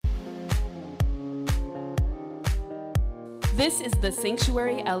This is the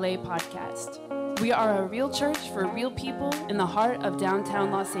Sanctuary LA podcast. We are a real church for real people in the heart of downtown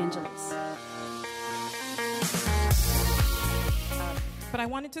Los Angeles. But I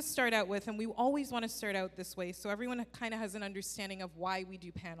wanted to start out with, and we always want to start out this way, so everyone kind of has an understanding of why we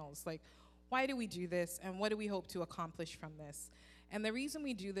do panels. Like, why do we do this, and what do we hope to accomplish from this? And the reason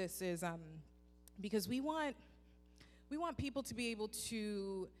we do this is because we want people to be able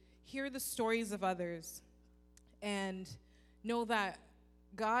to hear the stories of others and know that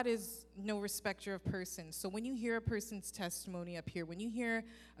God is no respecter of persons. So when you hear a person's testimony up here, when you hear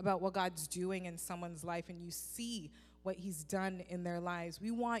about what God's doing in someone's life and you see what he's done in their lives,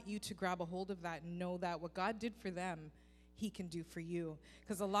 we want you to grab a hold of that and know that what God did for them, he can do for you.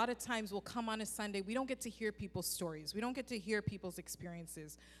 Because a lot of times we'll come on a Sunday, we don't get to hear people's stories. We don't get to hear people's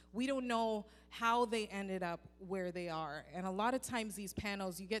experiences. We don't know how they ended up where they are. And a lot of times these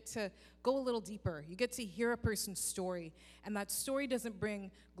panels, you get to go a little deeper. You get to hear a person's story. And that story doesn't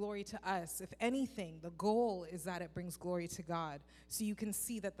bring glory to us. If anything, the goal is that it brings glory to God. So you can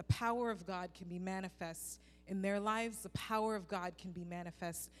see that the power of God can be manifest in their lives. The power of God can be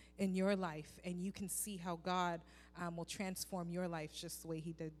manifest in your life. And you can see how God will transform your life just the way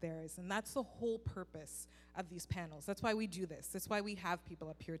he did theirs. And that's the whole purpose of these panels. That's why we do this. That's why we have people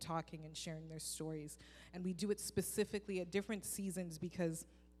up here talking and sharing their stories. And we do it specifically at different seasons because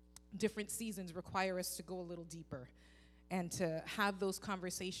different seasons require us to go a little deeper and to have those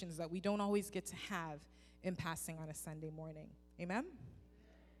conversations that we don't always get to have in passing on a Sunday morning. Amen?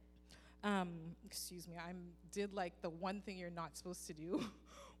 Excuse me, I did like the one thing you're not supposed to do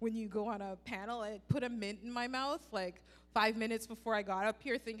when you go on a panel. I put a mint in my mouth like 5 minutes before I got up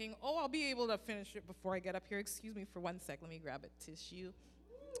here thinking, oh, I'll be able to finish it before I get up here. Excuse me for 1 sec. Let me grab a tissue.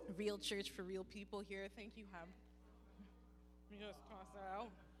 Real church for real people here. Thank you, Ham. Let me just toss that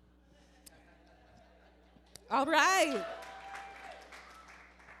out. All right.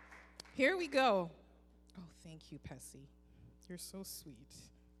 Here we go. Oh, thank you, Pessy. You're so sweet.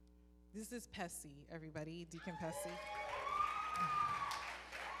 This is Pessy, everybody, Deacon Pessy.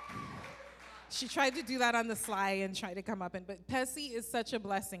 She tried to do that on the sly and try to come up, but Pessy is such a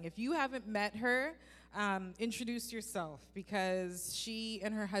blessing. If you haven't met her, introduce yourself because she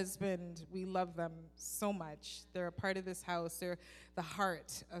and her husband, we love them so much. They're a part of this house. They're the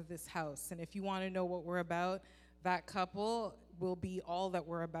heart of this house. And if you want to know what we're about, that couple will be all that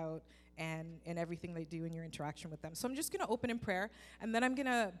we're about and everything they do in your interaction with them. So I'm just going to open in prayer, and then I'm going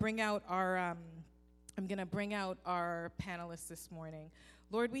to bring out our panelists this morning.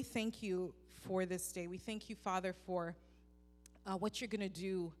 Lord, we thank you for this day. We thank you, Father, for what you're going to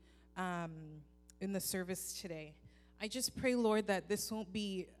do in the service today. I just pray, Lord, that this won't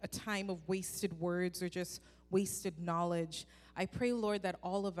be a time of wasted words or just wasted knowledge. I pray, Lord, that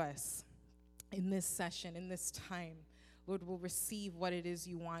all of us in this session, in this time, Lord, will receive what it is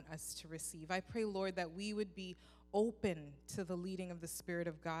you want us to receive. I pray, Lord, that we would be open to the leading of the Spirit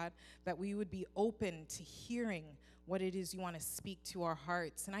of God, that we would be open to hearing what it is you want to speak to our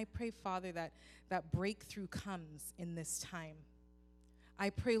hearts. And I pray, Father, that breakthrough comes in this time. I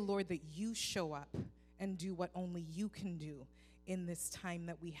pray, Lord, that you show up and do what only you can do in this time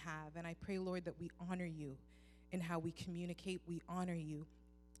that we have. And I pray, Lord, that we honor you in how we communicate. We honor you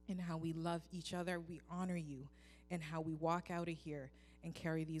in how we love each other. We honor you in how we walk out of here and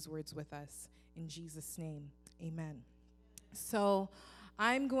carry these words with us. In Jesus' name, amen. So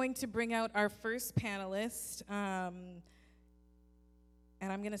I'm going to bring out our first panelist, and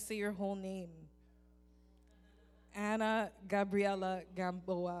I'm going to say your whole name. Ana Gabriela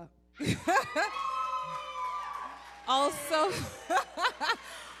Gamboa.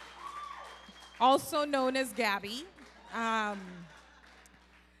 Also known as Gabby.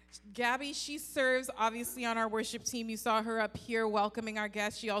 Gabby, she serves obviously on our worship team. You saw her up here welcoming our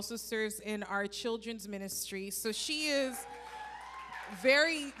guests. She also serves in our children's ministry. So she is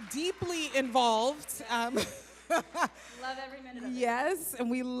very deeply involved. Love every minute of it. Yes, and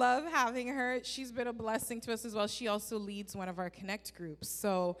we love having her. She's been a blessing to us as well. She also leads one of our Connect groups.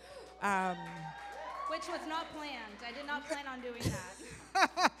 So, which was not planned. I did not plan on doing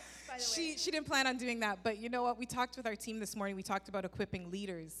that. She didn't plan on doing that, but you know what? We talked with our team this morning. We talked about equipping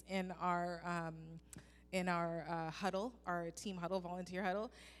leaders in our huddle, our team huddle, volunteer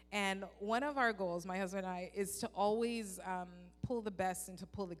huddle. And one of our goals, my husband and I, is to always pull the best and to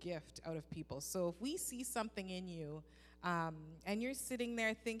pull the gift out of people. So if we see something in you, and you're sitting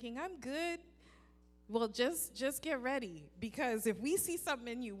there thinking, I'm good, well, just get ready, because if we see something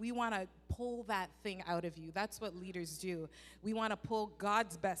in you, we want to pull that thing out of you. That's what leaders do. We want to pull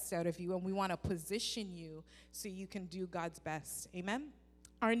God's best out of you, and we want to position you so you can do God's best. Amen?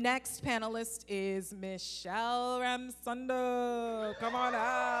 Our next panelist is Michelle Ramsundo. Come on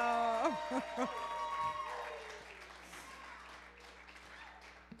out.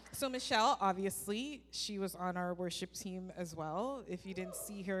 So Michelle, obviously, she was on our worship team as well. If you didn't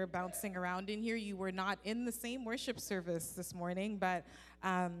see her bouncing around in here, you were not in the same worship service this morning, but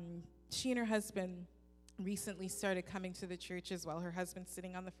she and her husband recently started coming to the church as well. Her husband's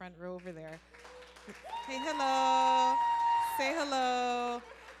sitting on the front row over there. Hey, hello. Say hello.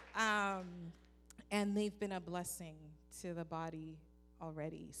 And they've been a blessing to the body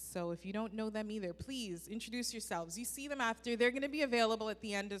already. So if you don't know them either, please introduce yourselves. You see them after. They're going to be available at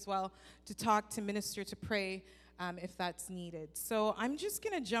the end as well to talk, to minister, to pray if that's needed. So I'm just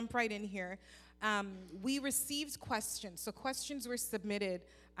going to jump right in here. We received questions. So questions were submitted.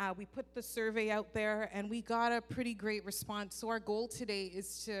 We put the survey out there, and we got a pretty great response. So our goal today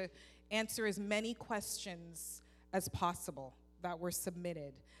is to answer as many questions as possible that were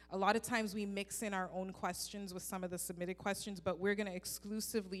submitted. A lot of times we mix in our own questions with some of the submitted questions, but we're going to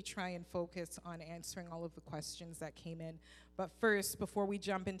exclusively try and focus on answering all of the questions that came in. But first, before we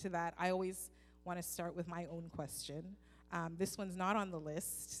jump into that, I always want to start with my own question. This one's not on the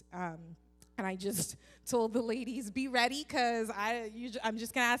list. And I just told the ladies, be ready, because I'm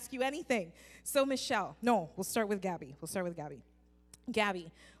just going to ask you anything. So Michelle, we'll start with Gabby.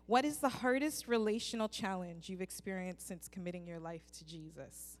 Gabby, what is the hardest relational challenge you've experienced since committing your life to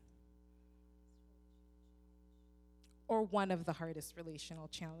Jesus? Or one of the hardest relational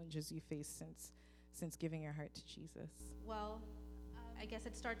challenges you faced since giving your heart to Jesus? Well, I guess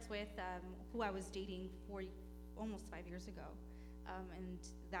it starts with who I was dating almost 5 years ago. And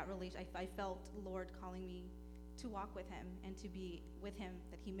that I felt the Lord calling me to walk with him and to be with him,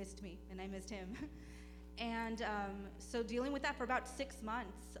 that he missed me and I missed him. And so dealing with that for about 6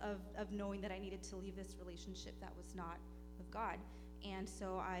 months of knowing that I needed to leave this relationship that was not of God. And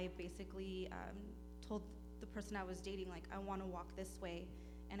so I basically told the person I was dating, like, I want to walk this way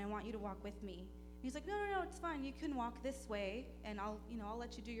and I want you to walk with me. And he's like, no, it's fine. You can walk this way and I'll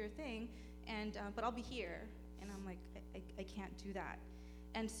let you do your thing, and but I'll be here. And I'm like, I can't do that.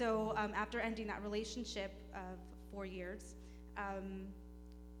 And so after ending that relationship of 4 years, I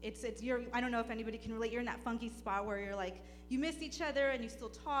don't know if anybody can relate. You're in that funky spot where you're like, you miss each other and you still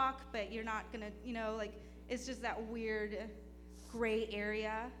talk, but you're not gonna, it's just that weird gray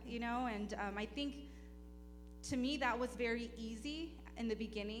area, and I think to me that was very easy in the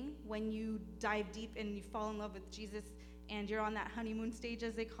beginning when you dive deep and you fall in love with Jesus and you're on that honeymoon stage,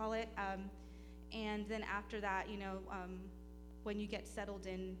 as they call it. And then after that, when you get settled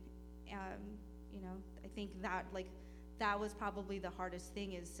in, I think that was probably the hardest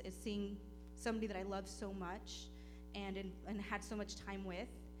thing is seeing somebody that I love so much and had so much time with,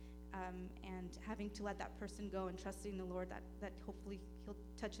 and having to let that person go and trusting the Lord that hopefully he'll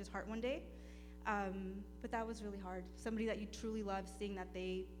touch his heart one day. But that was really hard. Somebody that you truly love, seeing that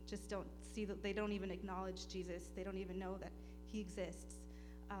they just don't see, that they don't even acknowledge Jesus. They don't even know that he exists.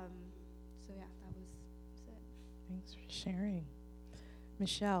 So yeah, that was it. Thanks for sharing.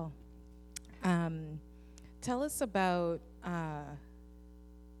 Michelle, tell us about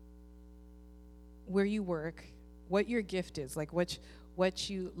where you work, what your gift is, like what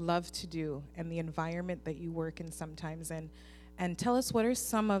you love to do, and the environment that you work in sometimes, and tell us what are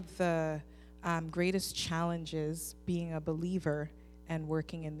some of the greatest challenges being a believer and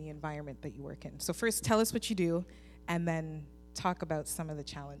working in the environment that you work in. So first, tell us what you do, and then talk about some of the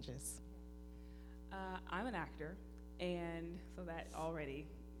challenges. I'm an actor, and so that already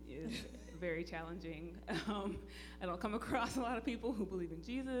is very challenging. I don't come across a lot of people who believe in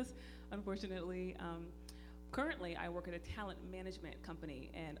Jesus, unfortunately. Currently, I work at a talent management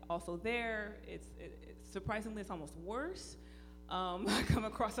company, and also there, surprisingly, it's almost worse. I come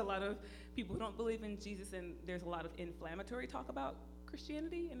across a lot of people who don't believe in Jesus, and there's a lot of inflammatory talk about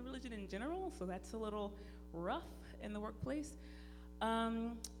Christianity and religion in general, so that's a little rough in the workplace.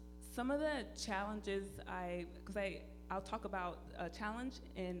 Some of the challenges, I'll talk about a challenge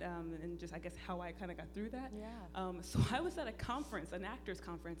and just, I guess, how I kind of got through that. Yeah. So I was at a conference, an actors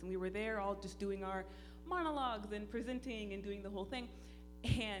conference, and we were there all just doing our monologues and presenting and doing the whole thing.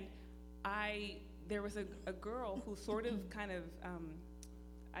 And there was a girl who sort of kind of,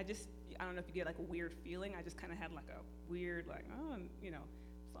 I don't know if you get like a weird feeling. I just kind of had like a weird,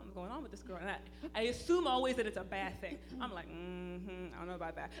 something's going on with this girl. And I assume always that it's a bad thing. I'm like, I don't know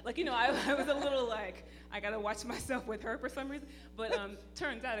about that. I was a little like, I got to watch myself with her for some reason. But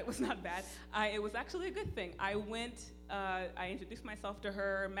turns out it was not bad. It was actually a good thing. I went, I introduced myself to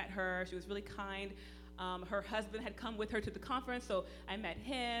her, met her. She was really kind. Her husband had come with her to the conference, so I met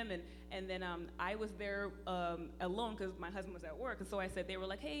him, and then I was there alone because my husband was at work. And so I said, they were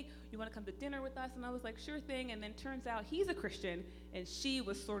like, hey, you want to come to dinner with us? And I was like, sure thing. And then turns out he's a Christian, and she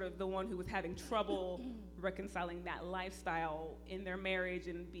was sort of the one who was having trouble reconciling that lifestyle in their marriage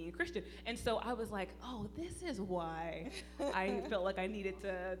and being Christian. And so I was like, oh, this is why I felt like I needed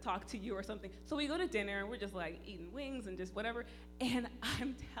to talk to you or something. So we go to dinner, and we're just like eating wings and just whatever. And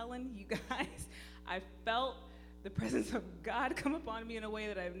I'm telling you guys, I felt the presence of God come upon me in a way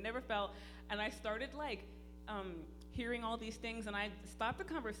that I've never felt. And I started like hearing all these things, and I stopped the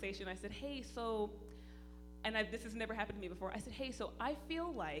conversation. I said, hey, so, and this has never happened to me before. I said, hey, so I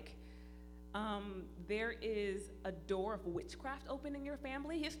feel like there is a door of witchcraft open in your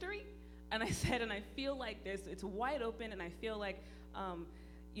family history. And I said, and I feel like it's wide open, and I feel like,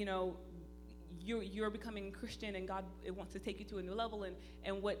 you know, you're becoming Christian, and God wants to take you to a new level,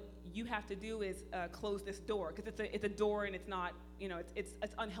 and what you have to do is close this door, because it's a door, and it's not, you know, it's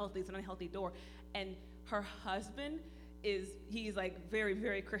unhealthy. It's an unhealthy door. And her husband he's like very,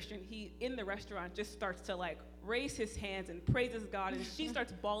 very Christian. He in the restaurant just starts to like raise his hands and praises God, and she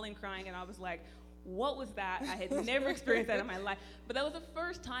starts bawling, crying, and I was like, what was that? I had never experienced that in my life, but that was the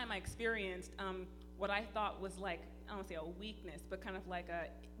first time I experienced what I thought was like, I don't want to say a weakness, but kind of like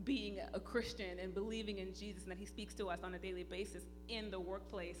being a Christian and believing in Jesus, and that he speaks to us on a daily basis in the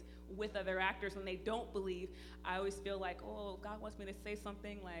workplace with other actors when they don't believe. I always feel like, oh, God wants me to say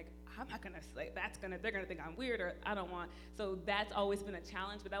something, like, I'm not going to say, they're going to think I'm weird, or I don't want. So that's always been a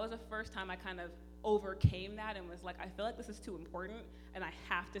challenge, but that was the first time I kind of overcame that and was like, I feel like this is too important, and I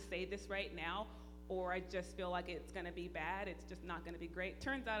have to say this right now, or I just feel like it's going to be bad. It's just not going to be great.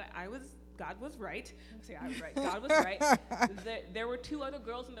 Turns out God was right. I was right. God was right. There were two other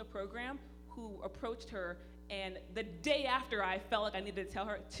girls in the program who approached her, and the day after I felt like I needed to tell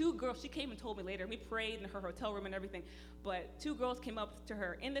her, two girls, she came and told me later, we prayed in her hotel room and everything, but two girls came up to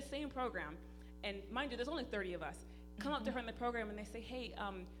her in the same program, and mind you, there's only 30 of us, come up to her in the program, and they say, hey,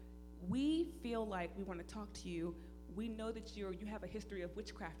 we feel like we want to talk to you. We know that you have a history of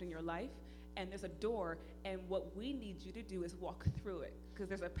witchcraft in your life, and there's a door, and what we need you to do is walk through it, because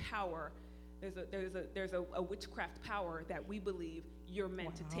there's a power, there's a witchcraft power that we believe you're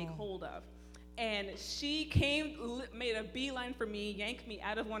meant to take hold of. And she came, made a beeline for me, yanked me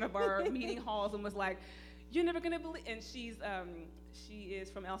out of one of our meeting halls, and was like, you're never gonna believe, and she is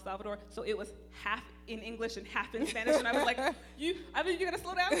from El Salvador, so it was half in English and half in Spanish, and I was like, you gotta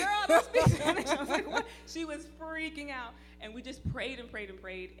slow down, girl, I don't speak Spanish. I was like, what? She was freaking out, and we just prayed and prayed and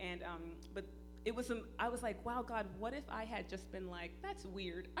prayed, and but it was I was like, wow, God, what if I had just been like, that's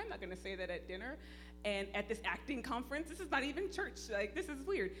weird, I'm not gonna say that at dinner, and at this acting conference, this is not even church, like, this is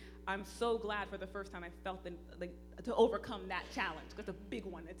weird. I'm so glad for the first time I felt to overcome that challenge, because it's a big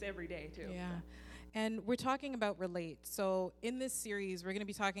one, it's every day too. Yeah. So. And we're talking about relate. So in this series, we're going to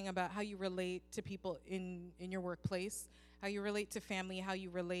be talking about how you relate to people in your workplace, how you relate to family, how you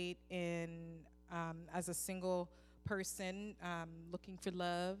relate as a single person looking for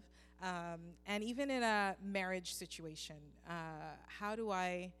love, and even in a marriage situation. How do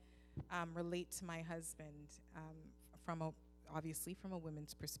I relate to my husband obviously from a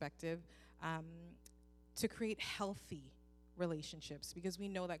woman's perspective, to create healthy relationships, because we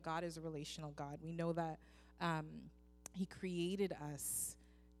know that God is a relational God. We know that he created us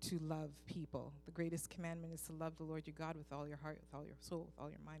to love people. The greatest commandment is to love the Lord your God with all your heart, with all your soul, with all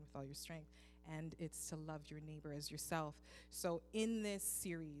your mind, with all your strength, and it's to love your neighbor as yourself. So in this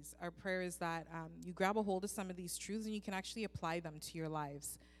series, our prayer is that you grab a hold of some of these truths and you can actually apply them to your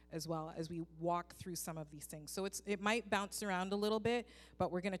lives as well as we walk through some of these things. So it might bounce around a little bit, but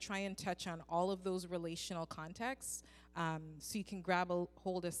we're going to try and touch on all of those relational contexts, so you can grab a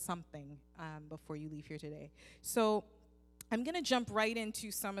hold of something before you leave here today. So I'm going to jump right into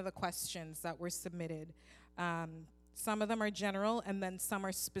some of the questions that were submitted. Some of them are general, and then some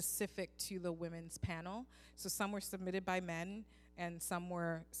are specific to the women's panel. So some were submitted by men, and some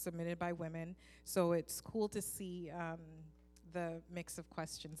were submitted by women. So it's cool to see the mix of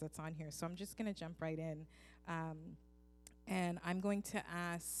questions that's on here. So I'm just going to jump right in. And I'm going to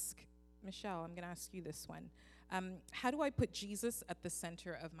ask, Michelle, I'm going to ask you this one. How do I put Jesus at the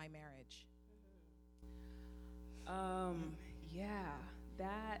center of my marriage?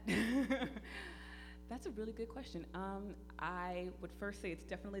 That's a really good question. I would first say it's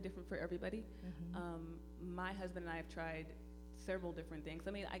definitely different for everybody. Mm-hmm. My husband and I have tried several different things.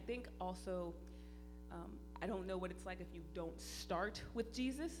 I mean, I think also, I don't know what it's like if you don't start with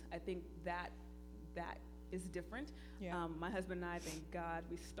Jesus. I think that is different. Yeah. My husband and I, thank God,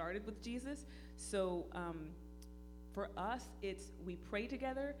 we started with Jesus. So for us, we pray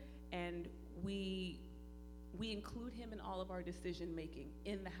together, and we include him in all of our decision making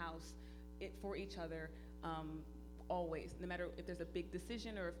in the house, for each other, always. No matter if there's a big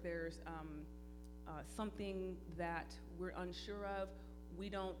decision or if there's something that we're unsure of, we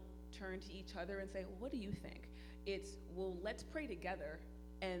don't turn to each other and say, well, what do you think? It's, well, let's pray together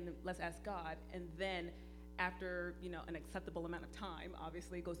and let's ask God, and then after an acceptable amount of time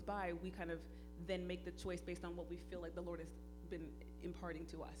obviously goes by, we kind of then make the choice based on what we feel like the Lord has been imparting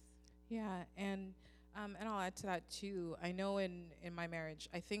to us. Yeah, and I'll add to that too. I know in my marriage,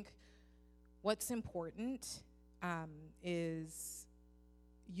 I think what's important is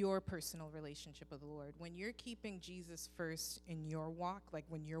your personal relationship with the Lord. When you're keeping Jesus first in your walk, like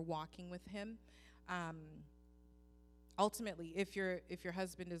when you're walking with him, ultimately, if your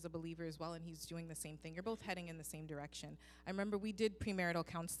husband is a believer as well and he's doing the same thing, you're both heading in the same direction. I remember we did premarital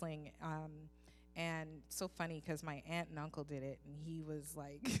counseling, and it's so funny because my aunt and uncle did it, and he was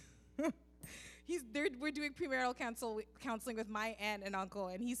like, we're doing premarital counseling with my aunt and uncle,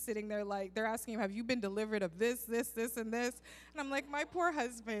 and he's sitting there like, they're asking him, have you been delivered of this, and this? And I'm like, my poor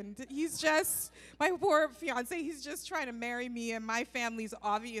husband, my poor fiance, he's just trying to marry me, and my family's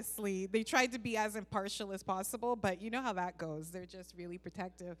obviously, they tried to be as impartial as possible, but you know how that goes. They're just really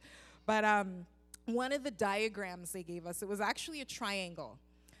protective. But one of the diagrams they gave us, it was actually a triangle.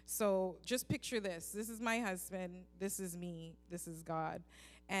 So just picture this. This is my husband, this is me, this is God.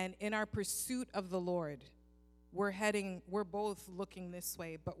 And in our pursuit of the Lord, we're both looking this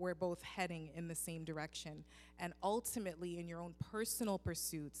way, but we're both heading in the same direction. And ultimately, in your own personal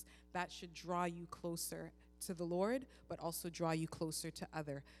pursuits, that should draw you closer to the Lord, but also draw you closer to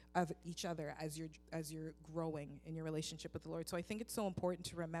each other as you're growing in your relationship with the Lord. So I think it's so important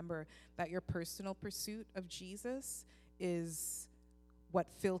to remember that your personal pursuit of Jesus is what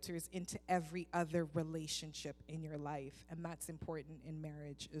filters into every other relationship in your life, and that's important in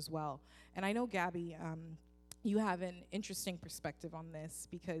marriage as well. And I know, Gabby, you have an interesting perspective on this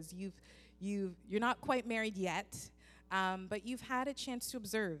because you're not quite married yet, but you've had a chance to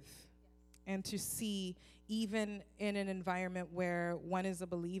observe and to see, even in an environment where one is a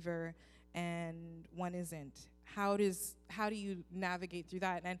believer and one isn't. How do you navigate through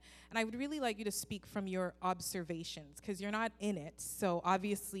that? And I would really like you to speak from your observations, because you're not in it. So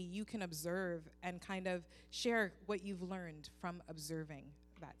obviously you can observe and kind of share what you've learned from observing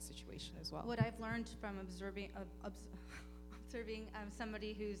that situation as well. What I've learned from observing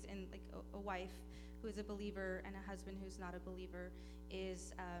somebody who's in, like, a wife who is a believer and a husband who's not a believer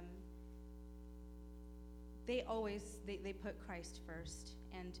is they put Christ first,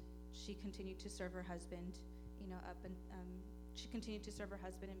 and she continued to serve her husband. She continued to serve her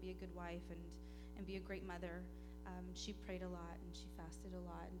husband and be a good wife and be a great mother. She prayed a lot and she fasted a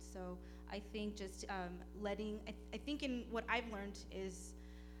lot. And so I think just I think in what I've learned is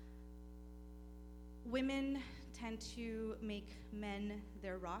women tend to make men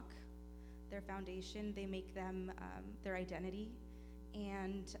their rock, their foundation. They make them their identity.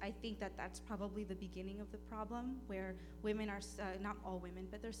 And I think that that's probably the beginning of the problem, where women are, not all women,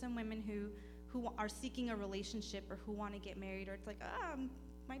 but there's some women who are seeking a relationship or who want to get married, or it's like,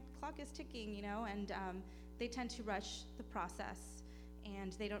 my clock is ticking, and they tend to rush the process,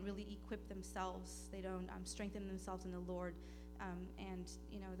 and they don't really equip themselves. They don't strengthen themselves in the Lord, and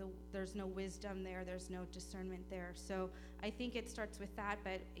there's no wisdom there, there's no discernment there. So I think it starts with that,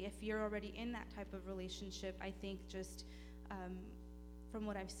 but if you're already in that type of relationship, I think just from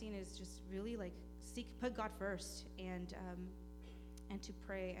what I've seen is just really like put God first, and to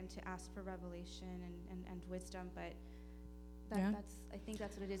pray and to ask for revelation and wisdom. But I think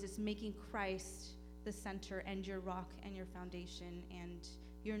that's what it is. It's making Christ the center and your rock and your foundation and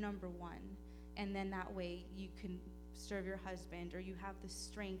your number one. And then that way you can serve your husband, or you have the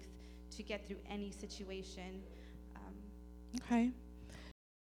strength to get through any situation. Okay.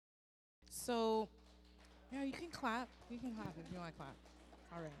 So, yeah, you can clap. You can clap if you want to clap.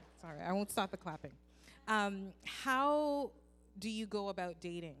 All right. It's all right. I won't stop the clapping. How do you go about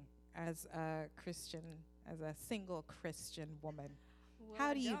dating as a Christian, as a single Christian woman? Well,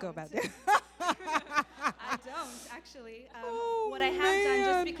 How do you go about it? I don't, actually. What I have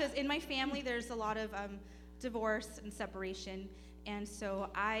done, just because in my family there's a lot of divorce and separation, and so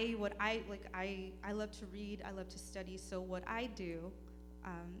I love to read, I love to study. So what I do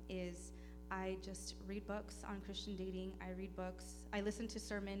is I just read books on Christian dating. I read books. I listen to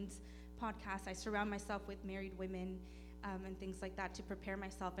sermons, podcasts. I surround myself with married women. And things like that to prepare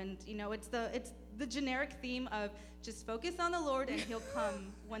myself. And it's the generic theme of just focus on the Lord and He'll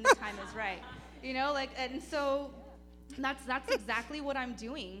come when the time is right. And so That's exactly what I'm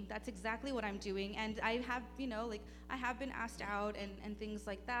doing. That's exactly what I'm doing. And I have, I have been asked out and things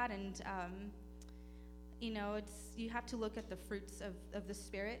like that. And, you have to look at the fruits of the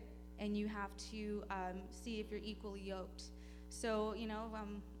Spirit, and you have to see if you're equally yoked. So,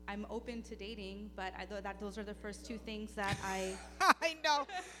 I'm open to dating, but those are the first two things that I. I know.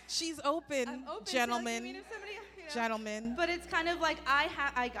 She's open, I'm open gentlemen. To, if somebody, Gentlemen. But it's kind of like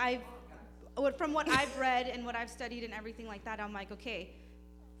from what I've read and what I've studied and everything like that, I'm like, okay,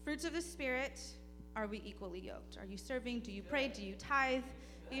 fruits of the Spirit, are we equally yoked? Are you serving? Do you pray? Do you tithe?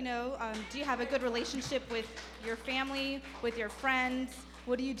 Do you have a good relationship with your family, with your friends?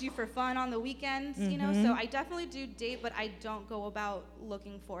 What do you do for fun on the weekends? Mm-hmm. So I definitely do date, but I don't go about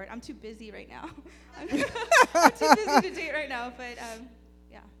looking for it. I'm too busy right now. I'm too busy to date right now, but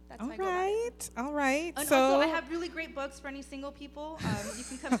yeah, that's my goal. All right. And so also, I have really great books for any single people. You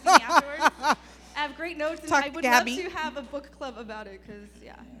can come see me afterwards. I have great notes, and I would love to have a book club about it because,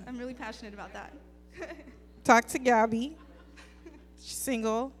 I'm really passionate about that. Talk to Gabby. She's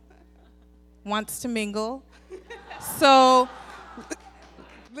single, wants to mingle. So,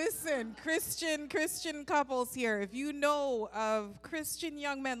 listen, Christian couples here, if you know of Christian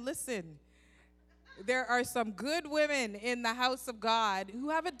young men, listen. There are some good women in the house of God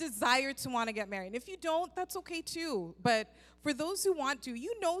who have a desire to want to get married. If you don't, that's okay too. But for those who want to,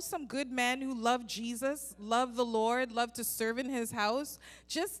 some good men who love Jesus, love the Lord, love to serve in his house.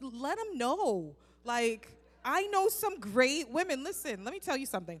 Just let them know. I know some great women. Listen, let me tell you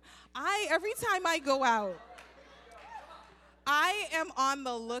something. Every time I go out, I am on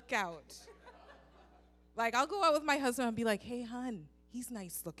the lookout. I'll go out with my husband and be like, hey, hun, he's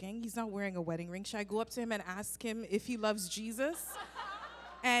nice looking. He's not wearing a wedding ring. Should I go up to him and ask him if he loves Jesus?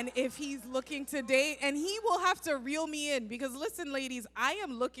 And if he's looking to date? And he will have to reel me in because, listen, ladies, I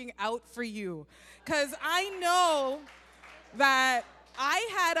am looking out for you because I know that I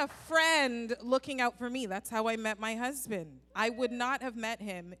had a friend looking out for me. That's how I met my husband. I would not have met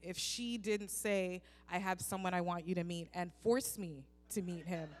him if she didn't say, I have someone I want you to meet, and force me to meet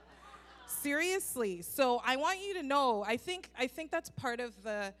him. Seriously. So I want you to know, I think that's part of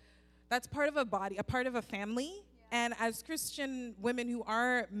a body, a part of a family. Yeah. And as Christian women who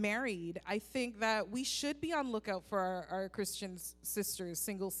are married, I think that we should be on lookout for our Christian sisters,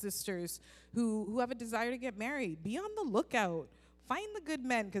 single sisters who have a desire to get married. Be on the lookout. Find the good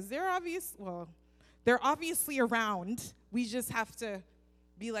men, because they're obviously around. We just have to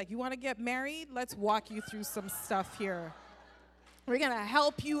be like, you want to get married? Let's walk you through some stuff here. We're going to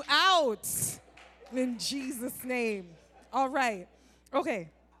help you out in Jesus' name. All right. Okay.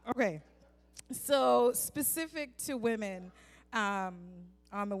 So specific to women,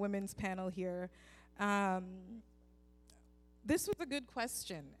 on the women's panel here, this was a good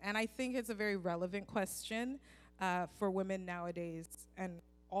question, and I think it's a very relevant question for women nowadays, and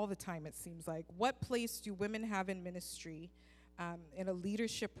all the time it seems like. What place do women have in ministry, in a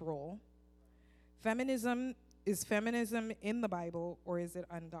leadership role? Is feminism in the Bible, or is it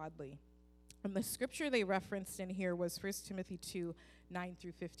ungodly? And the scripture they referenced in here was 1 Timothy 2, 9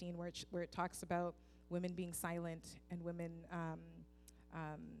 through 15, where it talks about women being silent and women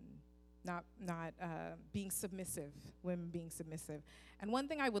not being submissive, women being submissive. And one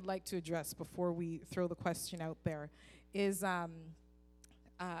thing I would like to address before we throw the question out there is, and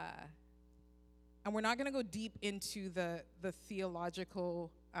we're not going to go deep into the theological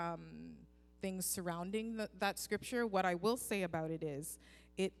things surrounding that scripture. What I will say about it is,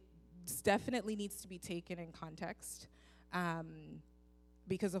 it definitely needs to be taken in context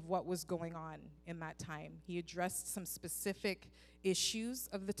because of what was going on in that time. He addressed some specific issues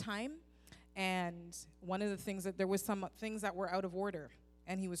of the time. And one of the things that there was some things that were out of order,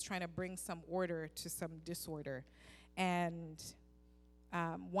 and he was trying to bring some order to some disorder. And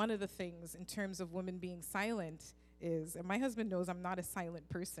one of the things in terms of women being silent is, and my husband knows I'm not a silent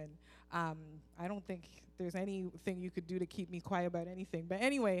person. I don't think there's anything you could do to keep me quiet about anything. But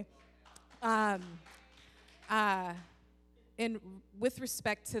anyway, with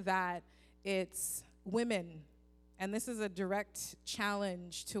respect to that, it's women, and this is a direct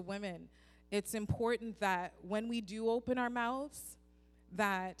challenge to women. It's important that when we do open our mouths,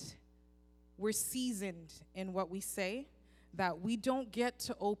 that we're seasoned in what we say, that we don't get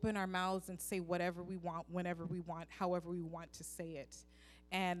to open our mouths and say whatever we want, whenever we want, however we want to say it.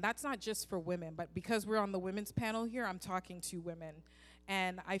 And that's not just for women, but because we're on the women's panel here, I'm talking to women.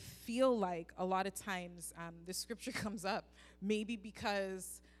 And I feel like a lot of times this scripture comes up, maybe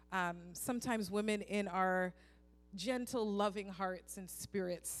because sometimes women in our gentle, loving hearts and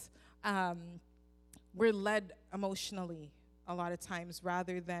spirits, we're led emotionally a lot of times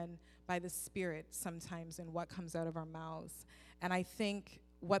rather than by the Spirit sometimes in what comes out of our mouths. And I think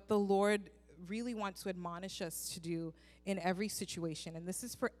what the Lord really wants to admonish us to do in every situation, and this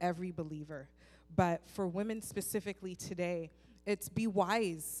is for every believer, but for women specifically today, it's be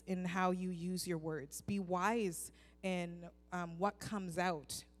wise in how you use your words. Be wise in what comes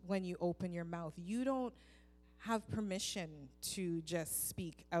out when you open your mouth. You don't have permission to just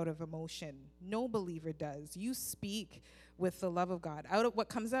speak out of emotion. No believer does. You speak with the love of God. Out of what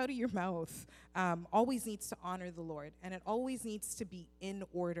comes out of your mouth always needs to honor the Lord, and it always needs to be in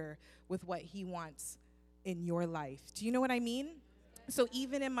order with what He wants in your life. Do you know what I mean? So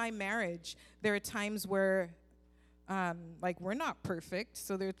even in my marriage, there are times where like we're not perfect,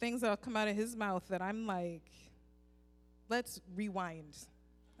 so there are things that'll come out of his mouth that I'm like, let's rewind.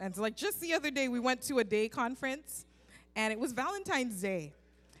 And so like just the other day, we went to a day conference, and it was Valentine's Day.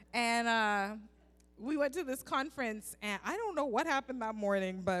 And we went to this conference, and I don't know what happened that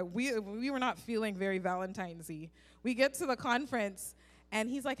morning, but we were not feeling very Valentine's-y. We get to the conference, and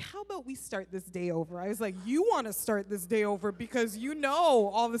he's like, how about we start this day over? I was like, you want to start this day over because you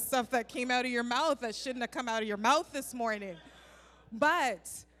know all the stuff that came out of your mouth that shouldn't have come out of your mouth this morning. But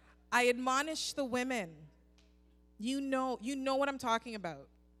I admonish the women. You know what I'm talking about.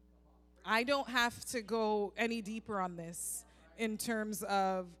 I don't have to go any deeper on this in terms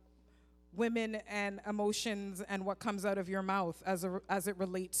of women and emotions and what comes out of your mouth as it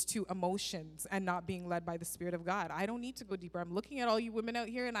relates to emotions and not being led by the Spirit of God. I don't need to go deeper. I'm looking at all you women out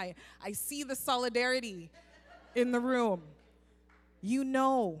here, and I see the solidarity in the room. You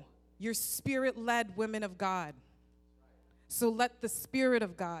know you're Spirit-led women of God. So let the Spirit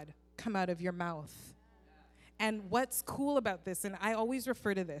of God come out of your mouth. And what's cool about this, and I always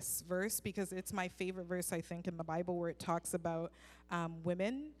refer to this verse because it's my favorite verse, I think, in the Bible, where it talks about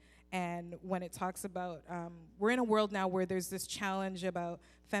women. And when it talks about, we're in a world now where there's this challenge about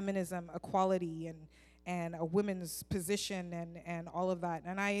feminism, equality, and a woman's position and all of that.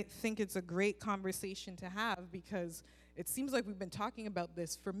 And I think it's a great conversation to have because it seems like we've been talking about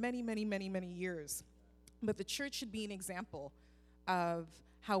this for many, many, many, many years. But the church should be an example of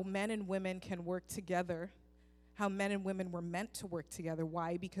how men and women can work together, how men and women were meant to work together.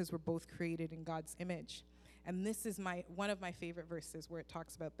 Why? Because we're both created in God's image. And this is one of my favorite verses where it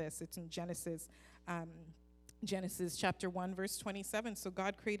talks about this. It's in Genesis chapter 1, verse 27. So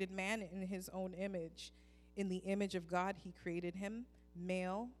God created man in his own image. In the image of God, he created him.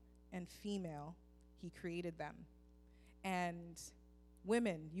 Male and female, he created them. And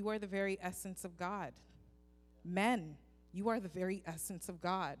women, you are the very essence of God. Men, you are the very essence of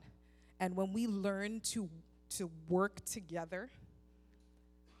God. And when we learn to work together,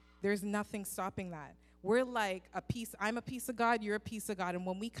 there's nothing stopping that. We're like a piece. I'm a piece of God, you're a piece of God. And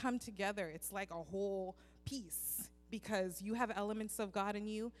when we come together, it's like a whole piece because you have elements of God in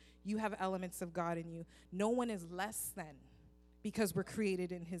you. You have elements of God in you. No one is less than because we're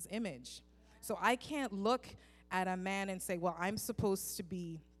created in his image. So I can't look at a man and say, well, I'm supposed to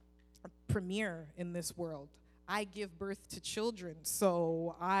be a premier in this world. I give birth to children,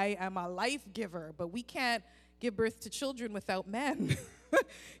 so I am a life giver. But we can't give birth to children without men.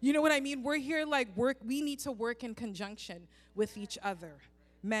 You know what I mean? We're here like we need to work in conjunction with each other,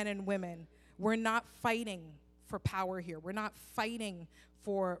 men and women. We're not fighting for power here. We're not fighting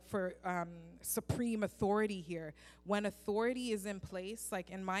for supreme authority here. When authority is in place, like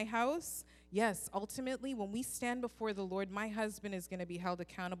in my house, yes, ultimately, when we stand before the Lord, my husband is going to be held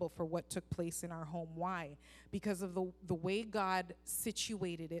accountable for what took place in our home. Why? Because of the way God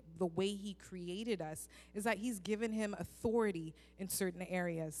situated it, the way he created us, is that he's given him authority in certain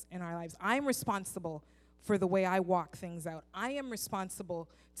areas in our lives. I'm responsible for the way I walk things out. I am responsible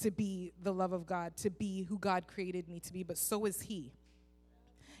to be the love of God, to be who God created me to be, but so is he.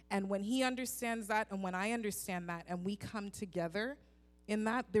 And when he understands that, and when I understand that, and we come together in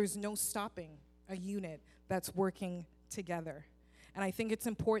that, there's no stopping a unit that's working together. And I think it's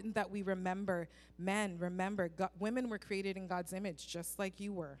important that we remember, men, remember, women were created in God's image, just like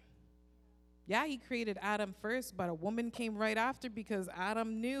you were. Yeah, he created Adam first, but a woman came right after because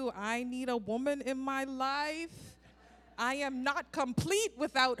Adam knew, I need a woman in my life. I am not complete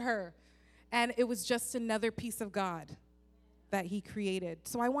without her. And it was just another piece of God that he created.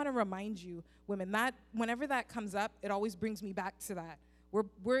 So I want to remind you, women, that whenever that comes up, it always brings me back to that.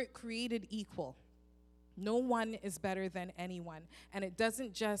 We're created equal. No one is better than anyone. And it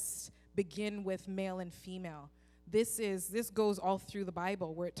doesn't just begin with male and female. This goes all through the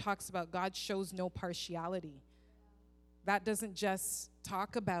Bible where it talks about God shows no partiality. That doesn't just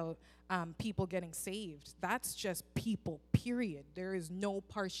talk about people getting saved. That's just people, period. There is no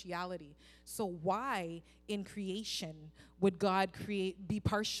partiality. So why in creation would God be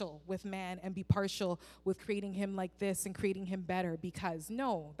partial with man and be partial with creating him like this and creating him better? Because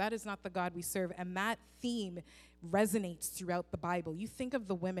no, that is not the God we serve. And that theme resonates throughout the Bible. You think of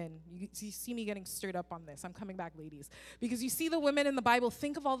the women. You see me getting stirred up on this. I'm coming back, ladies. Because you see the women in the Bible.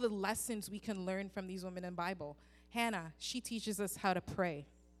 Think of all the lessons we can learn from these women in the Bible. Hannah, she teaches us how to pray.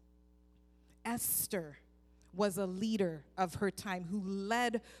 Esther was a leader of her time who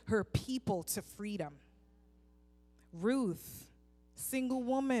led her people to freedom. Ruth, single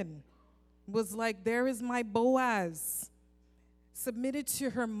woman, was like, there is my Boaz. Submitted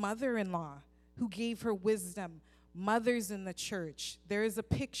to her mother-in-law who gave her wisdom. Mothers in the church, there is a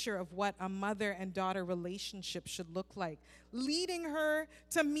picture of what a mother and daughter relationship should look like. Leading her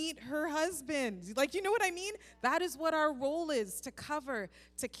to meet her husband. Like, you know what I mean? That is what our role is, to cover,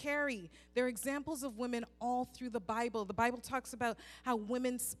 to carry. There are examples of women all through the Bible. The Bible talks about how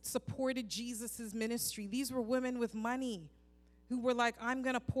women supported Jesus' ministry. These were women with money who were like, I'm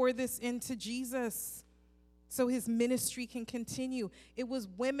going to pour this into Jesus so his ministry can continue. It was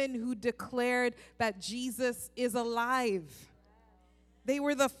women who declared that Jesus is alive. They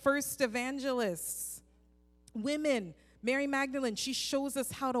were the first evangelists. Women, Mary Magdalene, she shows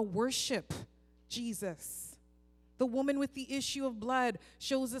us how to worship Jesus. The woman with the issue of blood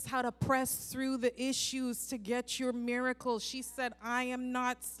shows us how to press through the issues to get your miracle. She said, I am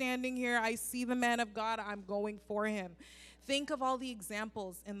not standing here. I see the man of God. I'm going for him. Think of all the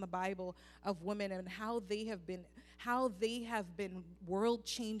examples in the Bible of women and how they have been world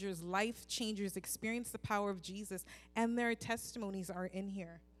changers, life changers, experienced the power of Jesus, and their testimonies are in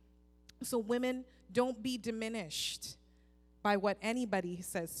here. So women, don't be diminished by what anybody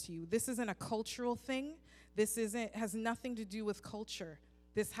says to you. This isn't a cultural thing. Has nothing to do with culture.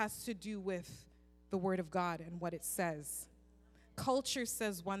 This has to do with the Word of God and what it says. Culture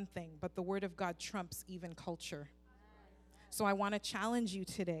says one thing, but the Word of God trumps even culture. So I want to challenge you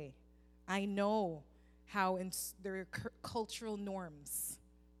today. I know how there are cultural norms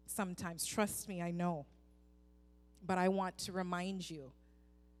sometimes. Trust me, I know. But I want to remind you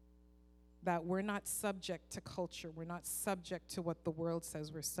that we're not subject to culture. We're not subject to what the world says.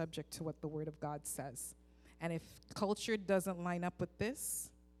 We're subject to what the Word of God says. And if culture doesn't line up with this,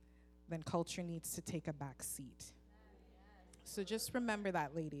 then culture needs to take a back seat. So just remember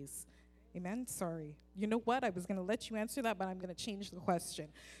that, ladies. Amen? Sorry. You know what? I was going to let you answer that, but I'm going to change the question.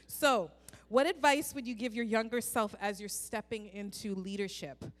 So, what advice would you give your younger self as you're stepping into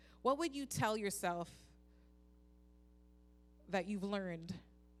leadership? What would you tell yourself that you've learned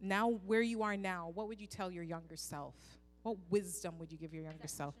now, where you are now? What would you tell your younger self? What wisdom would you give your younger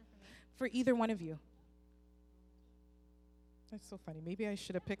self? For either one of you. That's so funny. Maybe I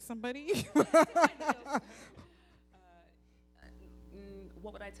should have picked somebody.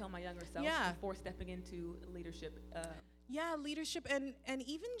 What would I tell my younger self before stepping into leadership? Leadership and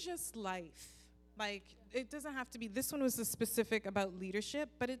even just life. Like, it doesn't have to be, this one was specific about leadership,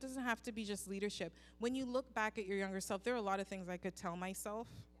 but it doesn't have to be just leadership. When you look back at your younger self, there are a lot of things I could tell myself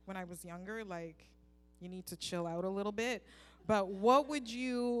when I was younger, like, you need to chill out a little bit. But what would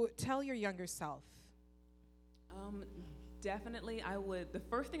you tell your younger self? Definitely, the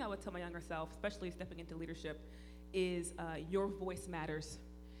first thing I would tell my younger self, especially stepping into leadership, is your voice matters.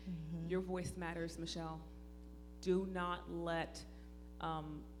 Mm-hmm. Your voice matters, Michelle. Do not let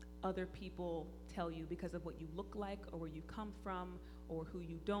other people tell you because of what you look like or where you come from or who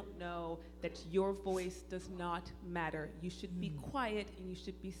you don't know that your voice does not matter. You should be quiet and you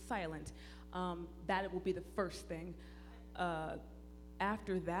should be silent. That will be the first thing.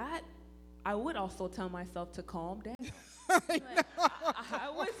 After that, I would also tell myself to calm down. I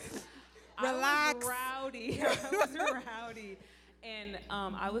was rowdy. I was rowdy. And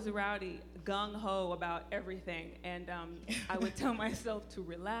I was rowdy, gung-ho about everything. And I would tell myself to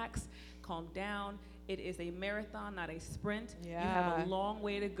relax, calm down. It is a marathon, not a sprint. Yeah. You have a long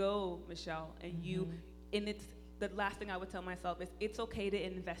way to go, Michelle. And the last thing I would tell myself is it's okay to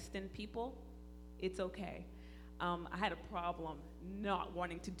invest in people. It's okay. I had a problem not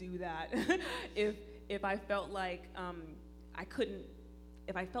wanting to do that. If I felt like I couldn't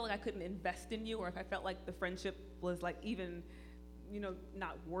invest in you, or if I felt like the friendship was like even,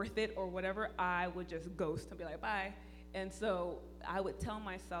 not worth it or whatever, I would just ghost and be like, bye. And so I would tell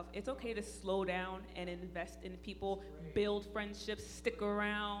myself, it's okay to slow down and invest in people, build friendships, stick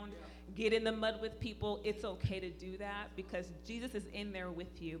around, get in the mud with people. It's okay to do that because Jesus is in there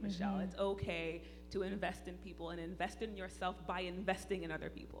with you, Michelle. It's okay to invest in people and invest in yourself by investing in other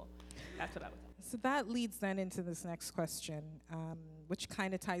people. That's what I would say. So that leads then into this next question, which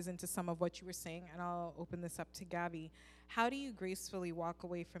kind of ties into some of what you were saying, and I'll open this up to Gabby. How do you gracefully walk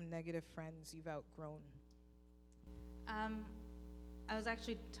away from negative friends you've outgrown? I was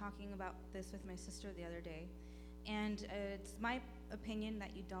actually talking about this with my sister the other day, and it's my opinion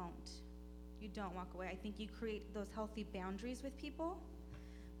that you don't walk away. I think you create those healthy boundaries with people,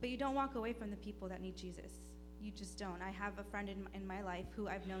 but you don't walk away from the people that need Jesus. You just don't. I have a friend in my life who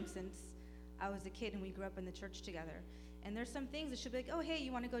I've known since I was a kid, and we grew up in the church together. And there's some things that should be like, oh, hey,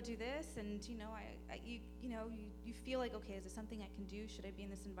 you want to go do this? And you feel like, okay, is this something I can do? Should I be in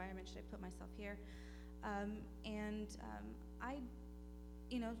this environment? Should I put myself here?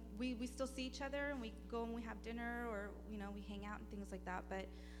 We still see each other, and we go and we have dinner, or we hang out and things like that. But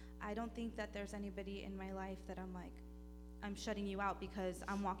I don't think that there's anybody in my life that I'm like, I'm shutting you out because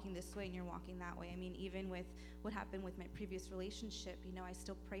I'm walking this way and you're walking that way. I mean, even with what happened with my previous relationship, I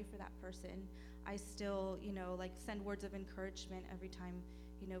still pray for that person. I still, send words of encouragement every time,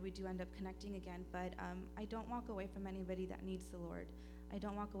 we do end up connecting again. But I don't walk away from anybody that needs the Lord. I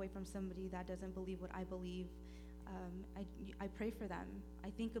don't walk away from somebody that doesn't believe what I believe. I pray for them. I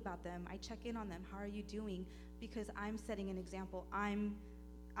think about them. I check in on them. How are you doing? Because I'm setting an example.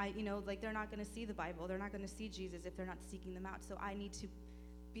 They're not going to see the Bible. They're not going to see Jesus if they're not seeking them out. So I need to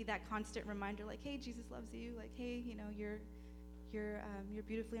be that constant reminder, like, hey, Jesus loves you. Like, hey, you're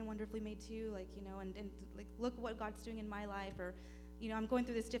beautifully and wonderfully made too. And look what God's doing in my life. Or, I'm going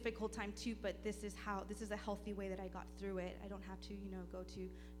through this difficult time too, but this is a healthy way that I got through it. I don't have to, go to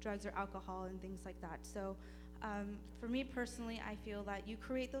drugs or alcohol and things like that. So for me personally, I feel that you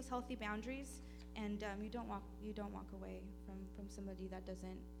create those healthy boundaries, and you don't walk away from somebody that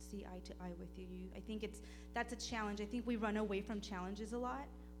doesn't see eye to eye with you. I think that's a challenge. I think we run away from challenges a lot,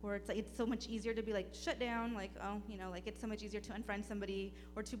 where it's so much easier to be like shut down, it's so much easier to unfriend somebody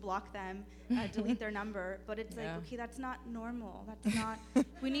or to block them, delete their number. But it's okay, that's not normal. That's not.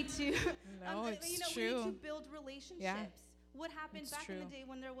 We need to. No, it's true. We need to build relationships. Yeah. What happened back in the day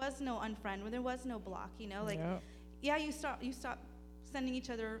when there was no unfriend, when there was no block? You stop sending each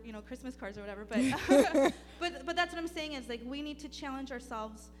other, Christmas cards or whatever. But but that's what I'm saying is we need to challenge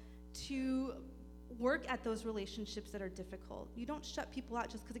ourselves to work at those relationships that are difficult. You don't shut people out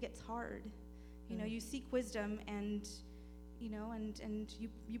just because it gets hard. You seek wisdom and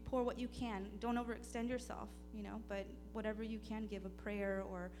you pour what you can. Don't overextend yourself, but whatever you can give, a prayer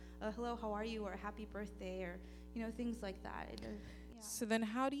or a hello, how are you, or a happy birthday, or things like that. So then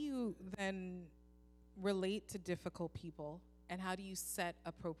how do you then relate to difficult people, and how do you set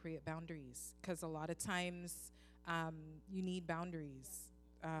appropriate boundaries? Because a lot of times you need boundaries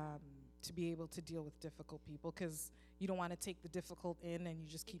to be able to deal with difficult people, because you don't want to take the difficult in and you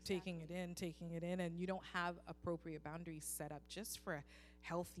just keep taking it in, and you don't have appropriate boundaries set up just for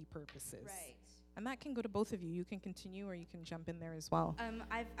healthy purposes. Right. And that can go to both of you. You can continue or you can jump in there as well.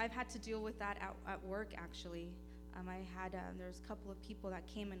 I've had to deal with that at work, actually. There's a couple of people that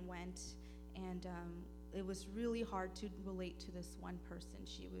came and went, and it was really hard to relate to this one person.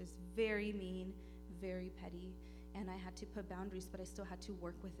 She was very mean, very petty, and I had to put boundaries, but I still had to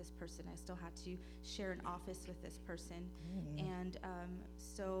work with this person. I still had to share an office with this person. And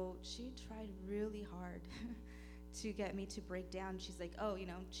so she tried really hard to get me to break down. She's like, oh,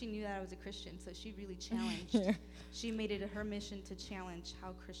 she knew that I was a Christian, so she really challenged. She made it her mission to challenge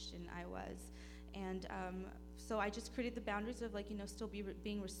how Christian I was. And so I just created the boundaries of still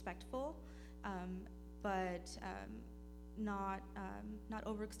being respectful, but not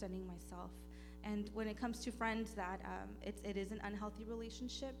overextending myself. And when it comes to friends that it is an unhealthy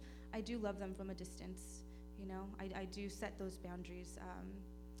relationship, I do love them from a distance. I do set those boundaries.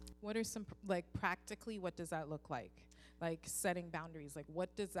 What are some, practically, what does that look like? Setting boundaries,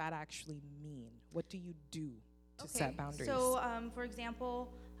 what does that actually mean? What do you do to set boundaries? So, for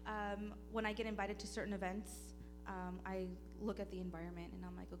example, when I get invited to certain events, I look at the environment and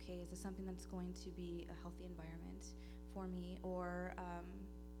I'm like, okay, is this something that's going to be a healthy environment for me? Or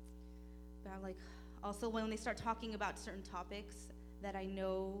also when they start talking about certain topics that I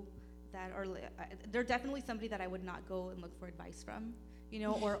know that are, they're definitely somebody that I would not go and look for advice from,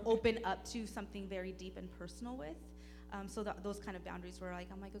 or open up to something very deep and personal with. So those kind of boundaries where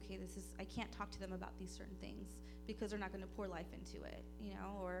I'm like, okay, I can't talk to them about these certain things because they're not going to pour life into it,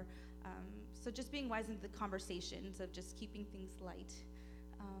 or so just being wise in the conversations of just keeping things light.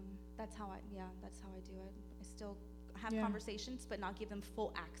 That's how I do it. I still have Yeah. conversations, but not give them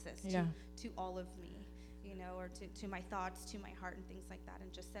full access Yeah. to all of me, you know, or to my thoughts, to my heart, and things like that.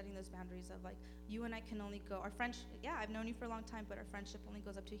 And just setting those boundaries of like, you and I can only go, our friendship, yeah, I've known you for a long time, but our friendship only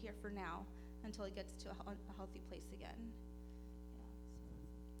goes up to here for now until it gets to a healthy place again.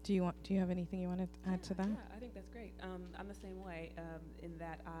 Do you have anything you want to add to that? Yeah, I think that's great. I'm the same way in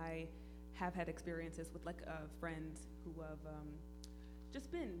that I have had experiences with like friends who have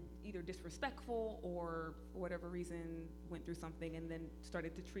just been either disrespectful or for whatever reason went through something and then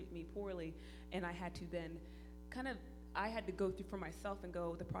started to treat me poorly, and I had to then I had to go through for myself and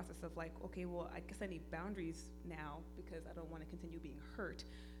go the process of like, okay, well, I guess I need boundaries now because I don't want to continue being hurt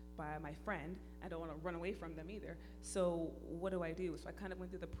by my friend. I don't want to run away from them either. So what do I do? So I kind of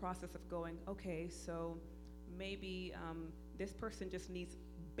went through the process of going, okay, so maybe this person just needs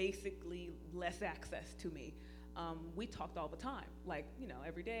basically less access to me. We talked all the time, like, you know,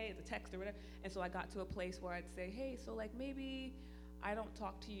 every day, as a text or whatever. And so I got to a place where I'd say, hey, so like maybe I don't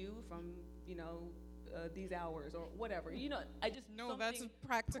talk to you from, you know, these hours or whatever. You know, I just No, that's something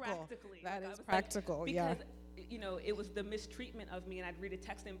practical. practically. That Like, I is was practical, like, yeah. because, you know, it was the mistreatment of me, and I'd read a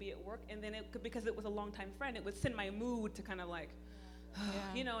text and be at work, and then because it was a longtime friend, it would send my mood to kind of like,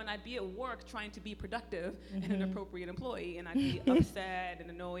 you know, and I'd be at work trying to be productive and an appropriate employee, and I'd be upset and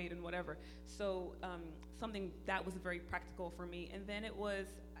annoyed and whatever. So something that was very practical for me, and then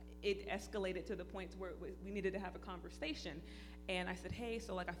it escalated to the point where we needed to have a conversation, and I said, hey,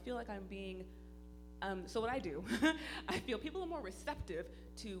 so like I feel like I'm being, so what I do, I feel people are more receptive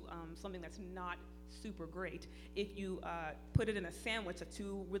to something that's not super great if you put it in a sandwich of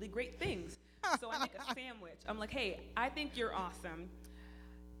two really great things. So I make a sandwich. I'm like, hey, I think you're awesome.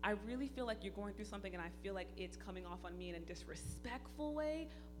 I really feel like you're going through something, and I feel like it's coming off on me in a disrespectful way,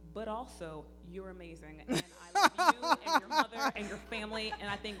 but also you're amazing, and I love you and your mother and your family, and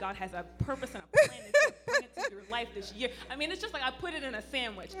I think God has a purpose and a plan to bring it to your life this year. I mean, it's just like I put it in a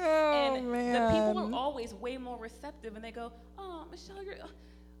sandwich, and the people are always way more receptive, and they go, oh, Michelle, you're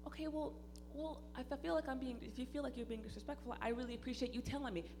okay. Well, if I feel like if you feel like you're being disrespectful, I really appreciate you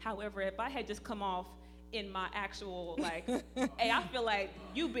telling me. However, if I had just come off in my actual, like, hey, I feel like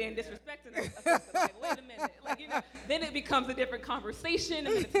you being disrespecting us, like, wait a minute, like, you know, then it becomes a different conversation,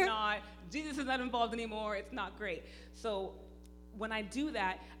 and it's not, Jesus is not involved anymore, it's not great. So when I do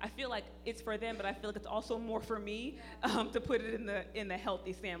that, I feel like it's for them, but I feel like it's also more for me to put it in the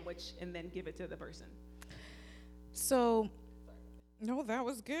healthy sandwich and then give it to the person. So, no, that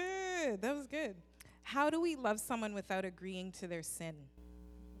was good. That was good. How do we love someone without agreeing to their sin?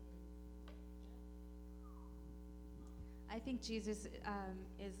 I think Jesus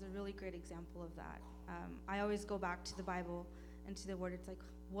is a really great example of that. I always go back to the Bible and to the Word. It's like,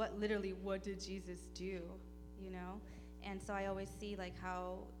 what did Jesus do, you know? And so I always see like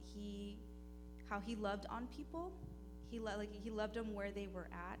how he loved on people. He loved them where they were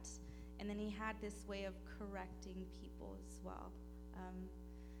at, and then he had this way of correcting people as well.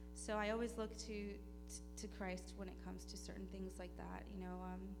 So I always look to Christ when it comes to certain things like that, you know.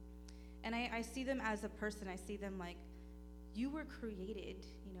 And I see them as a person. I see them like, you were created,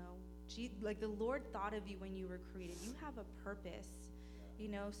 you know. Like the Lord thought of you when you were created. You have a purpose, you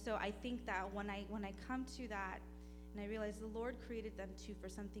know. So I think that when I come to that, and I realize the Lord created them too for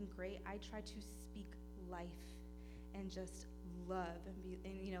something great, I try to speak life and just love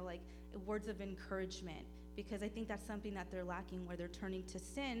and you know, like words of encouragement, because I think that's something that they're lacking, where they're turning to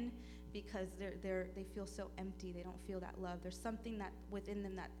sin because they feel so empty. They don't feel that love. There's something that within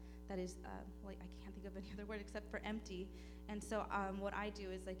them that is like, I can't think of any other word except for empty. And so what I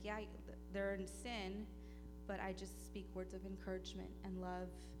do is like, yeah, they're in sin, but I just speak words of encouragement and love,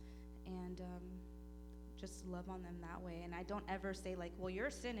 and just love on them that way. And I don't ever say like, well, your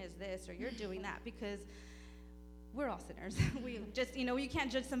sin is this or you're doing that, because we're all sinners. We just, you know, you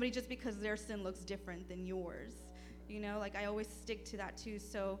can't judge somebody just because their sin looks different than yours. You know, like I always stick to that too.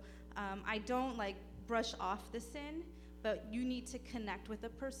 So I don't like brush off the sin, but you need to connect with a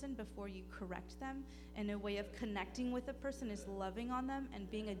person before you correct them. And a way of connecting with a person is loving on them and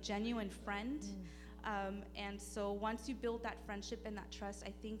being a genuine friend. And so once you build that friendship and that trust,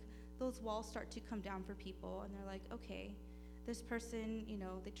 I think those walls start to come down for people, and they're like, okay, this person, you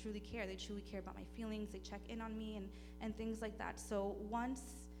know, they truly care. They truly care about my feelings. They check in on me and things like that. So once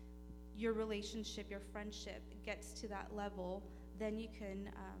your relationship, your friendship gets to that level, then you can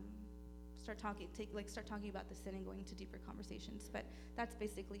start talking about the sin and going into deeper conversations. But that's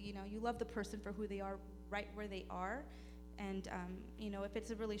basically, you know, you love the person for who they are, right where they are. And, you know, if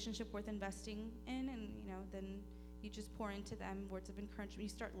it's a relationship worth investing in, and, you know, then You just pour into them words of encouragement. You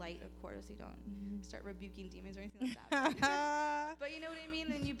start light, of course. You don't start rebuking demons or anything like that. But you know what I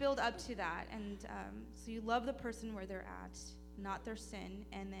mean? And you build up to that. And so you love the person where they're at, not their sin.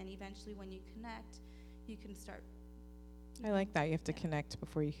 And then eventually when you connect, you can start. I like that. You have to connect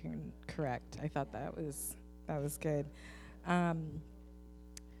before you can correct. I thought that was good.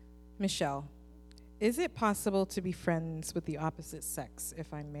 Michelle, is it possible to be friends with the opposite sex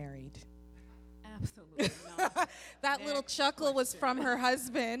if I'm married? Absolutely not. That little chuckle was from her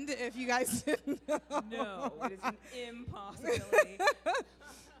husband, if you guys didn't know. No, it is an impossibility.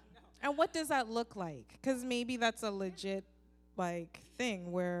 And what does that look like? Because maybe that's a legit,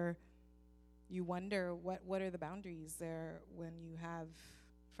 thing where you wonder what are the boundaries there when you have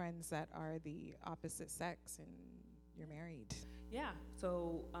friends that are the opposite sex and you're married. Yeah,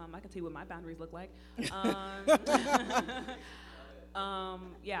 so I can tell you what my boundaries look like.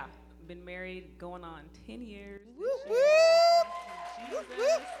 Yeah, been married going on 10 years. Woo, this year. woo!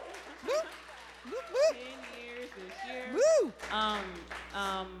 Jesus. Woo, woo! 10 years this year. Woo!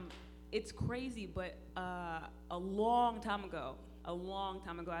 It's crazy, but a long time ago,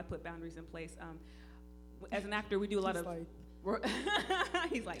 I put boundaries in place. As an actor, we do a lot of.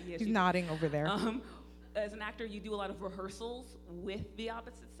 He's like, yes. He's nodding over there. As an actor, you do a lot of rehearsals with the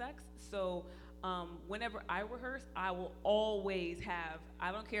opposite sex. So whenever I rehearse, I will always have,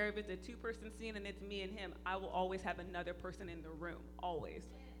 I don't care if it's a two-person scene and it's me and him, I will always have another person in the room, always,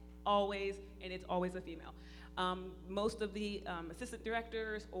 and it's always a female. Most of the assistant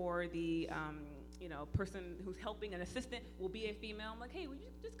directors or the person who's helping an assistant will be a female. I'm like, hey, would you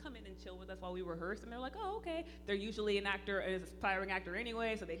just come in and chill with us while we rehearse? And they're like, oh, okay. They're usually an aspiring actor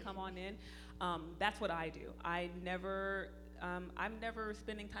anyway, so they come on in. That's what I do. I'm never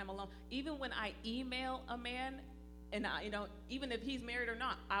spending time alone. Even when I email a man, and even if he's married or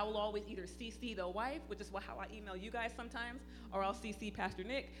not, I will always either CC the wife, which is how I email you guys sometimes, or I'll CC Pastor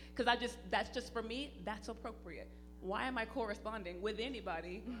Nick, because that's just for me, that's appropriate. Why am I corresponding with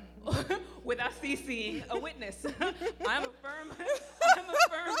anybody without CCing a witness? I'm a firm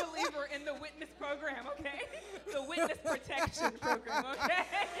believer in the witness program, okay? The witness protection program, okay?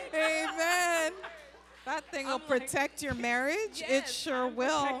 Amen. That thing will protect your marriage. Yes, it sure I'm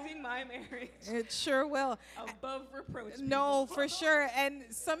will. protecting my marriage. It sure will. Above reproach. No, people. for sure. And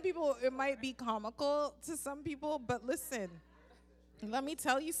some people, it might be comical to some people, but listen, let me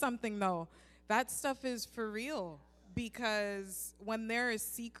tell you something though. That stuff is for real, because when there is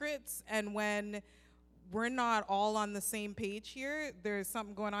secrets and when we're not all on the same page here, there's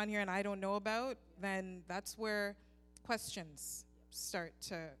something going on here and I don't know about, then that's where questions start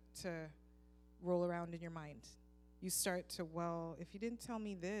to roll around in your mind. You start to, well, if you didn't tell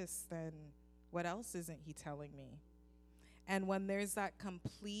me this, then what else isn't he telling me? And when there's that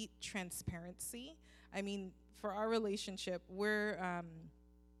complete transparency, I mean, for our relationship,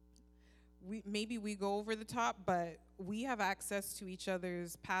 maybe we go over the top, but we have access to each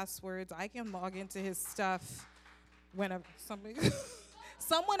other's passwords. I can log into his stuff whenever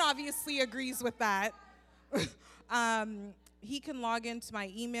someone obviously agrees with that. He can log into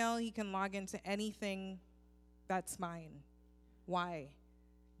my email. He can log into anything that's mine. Why?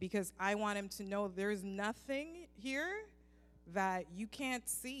 Because I want him to know there's nothing here that you can't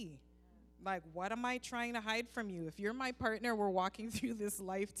see. Like, what am I trying to hide from you? If you're my partner, we're walking through this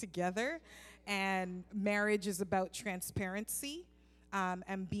life together, and marriage is about transparency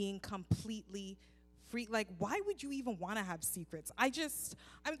and being completely free. Like, why would you even want to have secrets?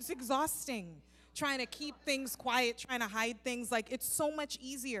 It's exhausting trying to keep things quiet, trying to hide things. Like, it's so much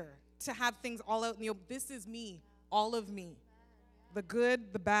easier to have things all out in the open. This is me, all of me. The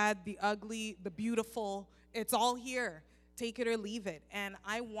good, the bad, the ugly, the beautiful, it's all here. Take it or leave it. And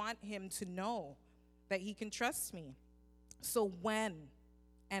I want him to know that he can trust me. So when,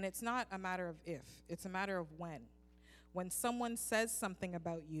 and it's not a matter of if, it's a matter of when someone says something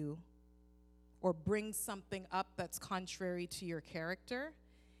about you or brings something up that's contrary to your character,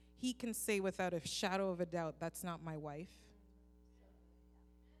 he can say without a shadow of a doubt, that's not my wife.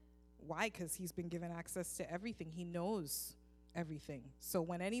 Why? Because he's been given access to everything. He knows everything. So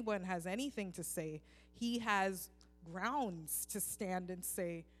when anyone has anything to say, he has grounds to stand and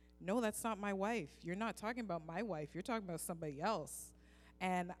say, no, that's not my wife. You're not talking about my wife. You're talking about somebody else.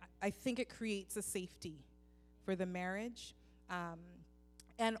 And I think it creates a safety for the marriage.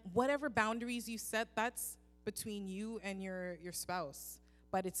 And whatever boundaries you set, that's between you and your spouse.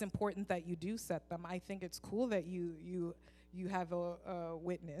 But it's important that you do set them. I think it's cool that you have a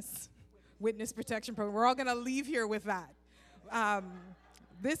witness protection program. We're all going to leave here with that.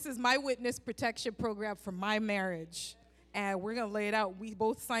 This is my witness protection program for my marriage. and we're going to lay it out. We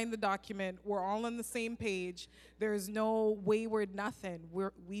both signed the document. We're all on the same page. There's no wayward nothing.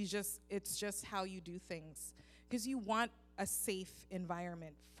 It's just how you do things. Because you want a safe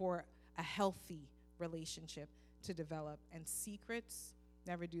environment for a healthy relationship to develop. And secrets,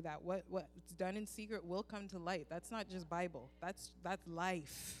 never do that. What's done in secret will come to light. That's not just Bible. That's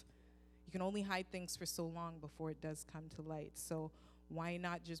life. You can only hide things for so long before it does come to light. So why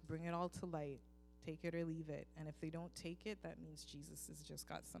not just bring it all to light? Take it or leave it. And if they don't take it, that means Jesus has just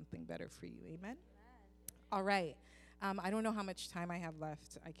got something better for you. Amen? All right. I don't know how much time I have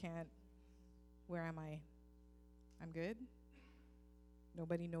left. I can't. Where am I? I'm good?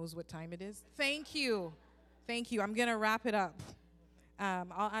 Nobody knows what time it is? Thank you. I'm going to wrap it up.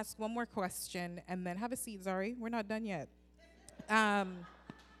 I'll ask one more question and then have a seat, Zari. We're not done yet. I'm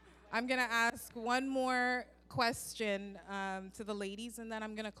going to ask one more question to the ladies, and then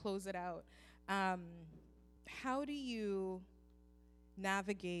I'm going to close it out. How do you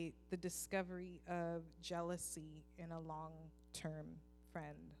navigate the discovery of jealousy in a long-time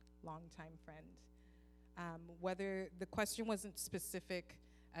friend? Whether the question wasn't specific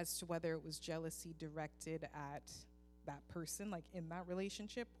as to whether it was jealousy directed at that person, like in that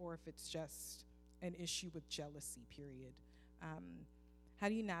relationship, or if it's just an issue with jealousy, period. How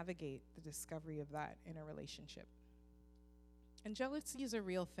do you navigate the discovery of that in a relationship? And jealousy is a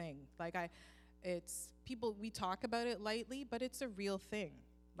real thing. We talk about it lightly, but it's a real thing.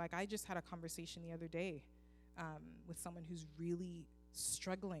 Like, I just had a conversation the other day with someone who's really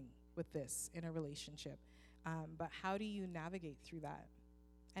struggling with this in a relationship. But how do you navigate through that?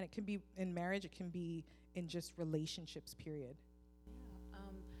 And it can be in marriage, it can be in just relationships, period.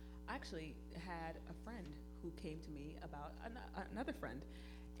 I actually had a friend who came to me about another friend,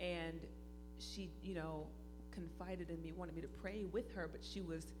 and she, confided in me, wanted me to pray with her, but she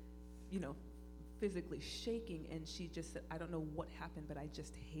was, physically shaking, and she just said, I don't know what happened, but I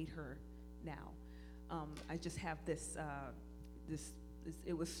just hate her now. I just have this,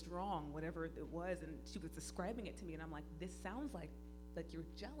 it was strong, whatever it was, and she was describing it to me, and I'm like, this sounds like you're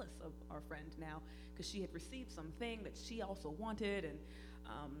jealous of our friend now, because she had received something that she also wanted, and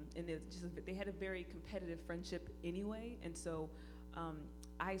they had a very competitive friendship anyway, and so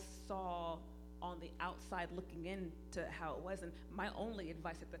I saw on the outside looking into how it was, and my only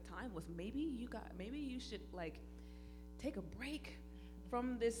advice at the time was maybe you should take a break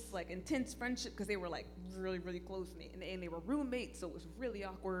from this intense friendship, because they were really, really close to me, and they were roommates, so it was really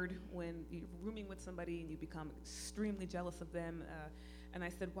awkward when you're rooming with somebody and you become extremely jealous of them. And I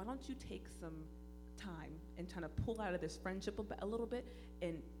said, why don't you take some time and kind of pull out of this friendship a little bit,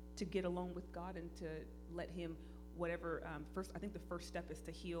 and to get alone with God and to let Him, whatever, I think the first step is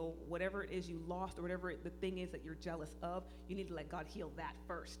to heal whatever it is you lost, or whatever the thing is that you're jealous of. You need to let God heal that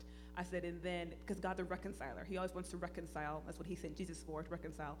first. I said, and then, because God's a reconciler. He always wants to reconcile. That's what He sent Jesus for, to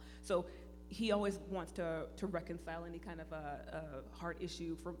reconcile. So He always wants to reconcile any kind of a heart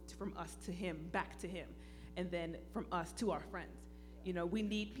issue from us to Him, back to Him, and then from us to our friends. We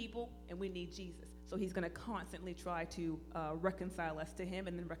need people and we need Jesus. So He's going to constantly try to reconcile us to Him,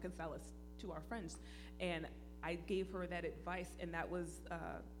 and then reconcile us to our friends. And I gave her that advice, and that was,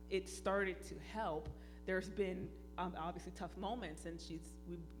 it started to help. There's been obviously tough moments, and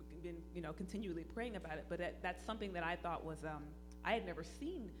we've been, continually praying about it. But that's something that I thought was, I had never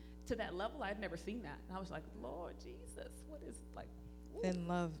seen to that level. I had never seen that, and I was like, Lord Jesus, what is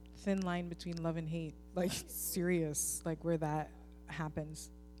ooh. Thin line between love and hate, serious, where that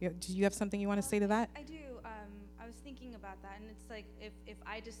happens. Do you have something you want to say to that? I do. I was thinking about that, and it's if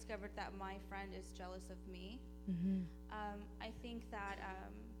I discovered that my friend is jealous of me, I think that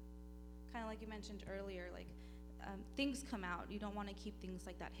kind of like you mentioned earlier, things come out. You don't want to keep things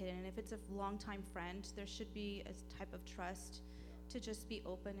like that hidden. And if it's a longtime friend, there should be a type of trust to just be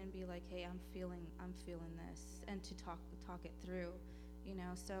open and be like, hey, I'm feeling this, and to talk it through.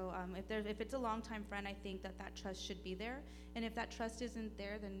 So if it's a longtime friend, I think that trust should be there. And if that trust isn't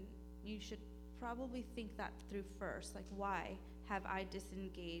there, then you should probably think that through first. Why have I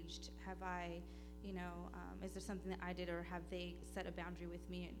disengaged? Have I, is there something that I did, or have they set a boundary with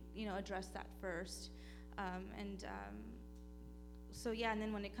me? And address that first. So yeah, and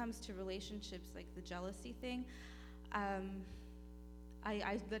then when it comes to relationships, the jealousy thing,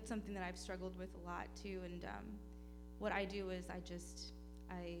 I that's something that I've struggled with a lot too. And what I do is I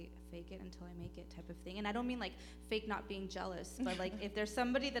fake it until I make it type of thing. And I don't mean fake not being jealous, but if there's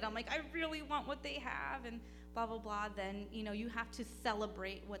somebody that I'm I really want what they have and blah, blah, blah, then, you have to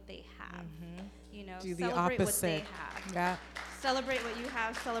celebrate what they have. Do the celebrate opposite. what they have. Yeah. Celebrate what you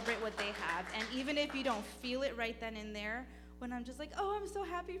have, celebrate what they have. And even if you don't feel it right then and there, when I'm just like, oh, I'm so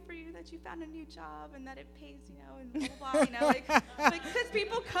happy for you that you found a new job and that it pays, and blah, blah, blah, like, because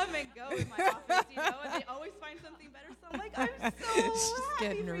people come and go in my office, and they always find something better. So I'm like, I'm so She's happy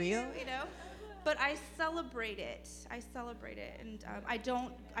getting for real. you. But I celebrate it. And I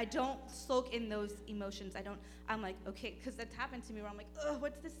don't soak in those emotions. I'm like, okay, because that's happened to me where I'm like, oh,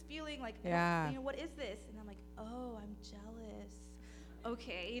 what's this feeling? Like, Yeah. what is this? And I'm like, oh, I'm jealous.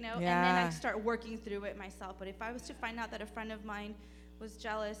 Okay, and then Yeah. I start working through it myself. But if I was to find out that a friend of mine was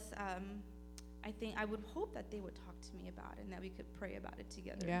jealous, I think I would hope that they would talk to me about it and that we could pray about it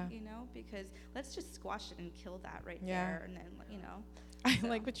together. Yeah. Because let's just squash it and kill that right Yeah. there, and then I So.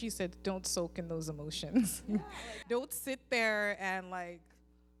 like what you said. Don't soak in those emotions. Yeah, Don't sit there and like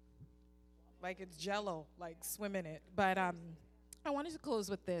it's Jello, like swim in it. But I wanted to close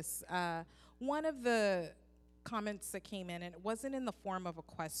with this. One of the comments that came in, and it wasn't in the form of a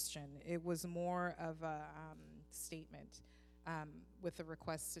question. It was more of a statement with a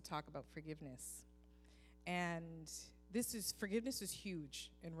request to talk about forgiveness. And forgiveness is huge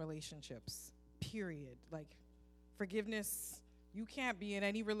in relationships. Period. Like forgiveness. You can't be in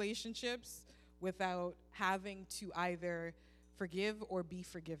any relationships without having to either forgive or be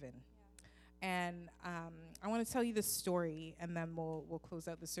forgiven. Yeah. And I want to tell you this story, and then we'll close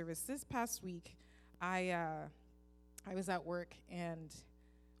out the service. This past week, I was at work, and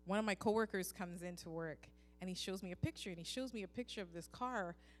one of my coworkers comes into work, and he shows me a picture, of this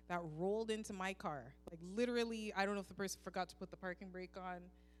car that rolled into my car. Like literally, I don't know if the person forgot to put the parking brake on,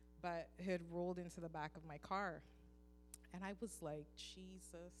 but it had rolled into the back of my car. And I was like,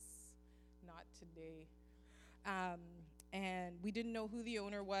 Jesus, not today. And we didn't know who the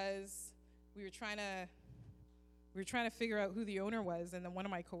owner was. We were trying to figure out who the owner was, and then one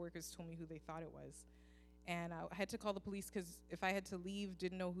of my coworkers told me who they thought it was. And I had to call the police because if I had to leave,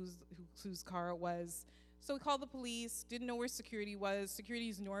 didn't know whose car it was. So we called the police, didn't know where security was.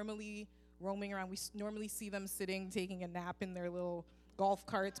 Security's normally roaming around. We normally see them sitting, taking a nap in their little golf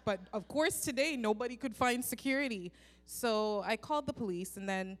carts. But of course today, nobody could find security. So I called the police, and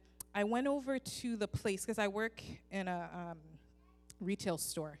then I went over to the place because I work in a retail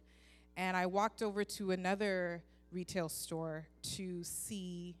store. And I walked over to another retail store to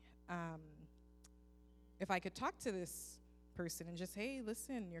see if I could talk to this person and just, hey,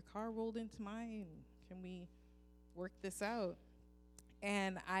 listen, your car rolled into mine. Can we work this out?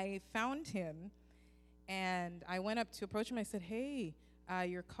 And I found him, and I went up to approach him. I said, hey,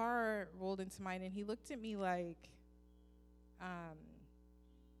 your car rolled into mine. And he looked at me like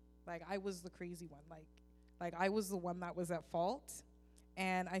I was the crazy one, like I was the one that was at fault.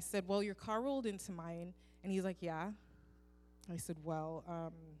 And I said, well, your car rolled into mine. And he's like, yeah. I said, well,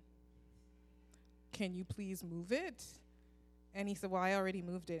 can you please move it? And he said, well, I already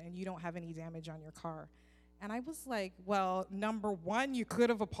moved it, and you don't have any damage on your car. And I was like, well, number one, you could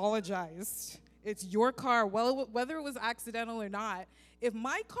have apologized. It's your car, well, whether it was accidental or not. If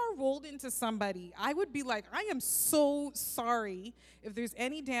my car rolled into somebody, I would be like, I am so sorry. If there's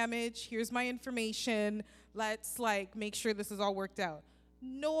any damage, here's my information. Let's make sure this is all worked out.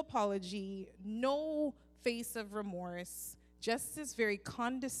 No apology, no face of remorse, just this very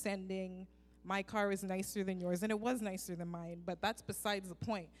condescending, my car is nicer than yours, and it was nicer than mine, but that's besides the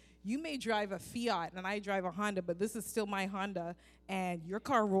point. You may drive a Fiat and I drive a Honda, but this is still my Honda, and your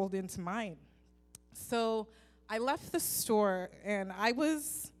car rolled into mine. So I left the store, and I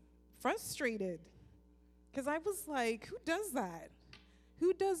was frustrated because I was like, who does that?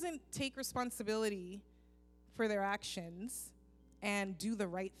 Who doesn't take responsibility for their actions and do the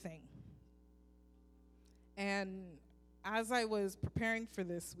right thing? And as I was preparing for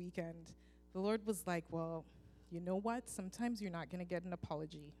this weekend, the Lord was like, well, you know what? Sometimes you're not going to get an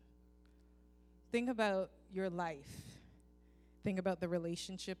apology. Think about your life. Think about the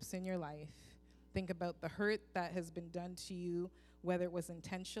relationships in your life. Think about the hurt that has been done to you, whether it was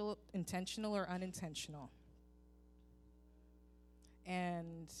intentional or unintentional.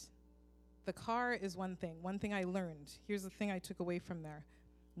 And the car is one thing. One thing I learned. Here's the thing I took away from there.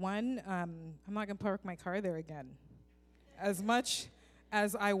 One, I'm not going to park my car there again. As much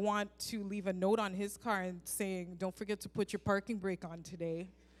as I want to leave a note on his car and saying, don't forget to put your parking brake on today,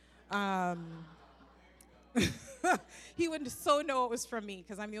 he would so know it was from me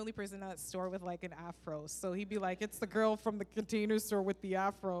because I'm the only person in that store with an afro. So he'd be like, it's the girl from the Container Store with the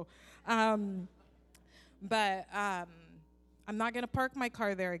afro. But I'm not going to park my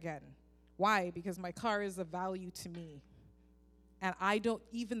car there again. Why? Because my car is of value to me. And I don't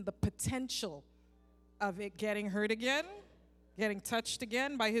even the potential of it getting hurt again, getting touched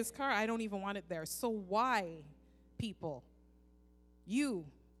again by his car, I don't even want it there. So why, people? You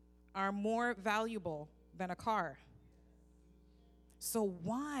are more valuable than a car. So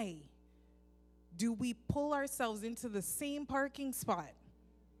why do we pull ourselves into the same parking spot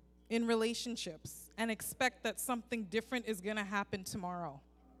in relationships and expect that something different is going to happen tomorrow?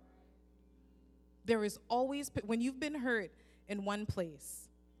 There is always, when you've been hurt in one place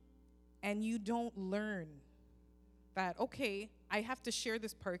and you don't learn that, okay, I have to share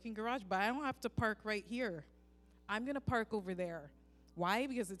this parking garage, but I don't have to park right here. I'm going to park over there. Why?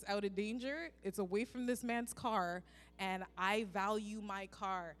 Because it's out of danger, it's away from this man's car, and I value my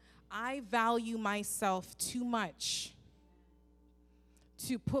car. I value myself too much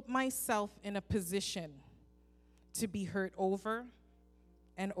to put myself in a position to be hurt over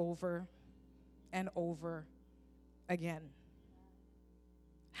and over and over again.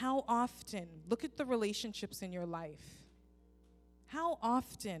 How often, look at the relationships in your life. How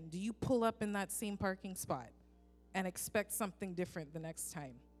often do you pull up in that same parking spot and expect something different the next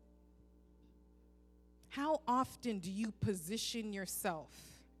time? How often do you position yourself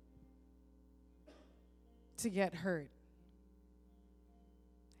to get hurt?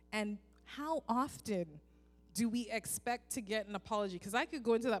 And how often do we expect to get an apology? Because I could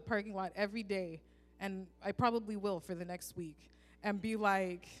go into that parking lot every day, and I probably will for the next week, and be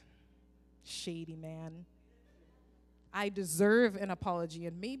like, shady man, I deserve an apology,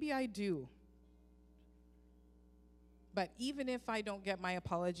 and maybe I do. But even if I don't get my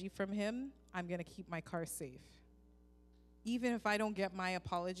apology from him, I'm going to keep my car safe. Even if I don't get my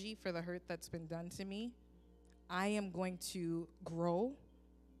apology for the hurt that's been done to me, I am going to grow,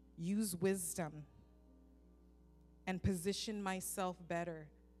 use wisdom, and position myself better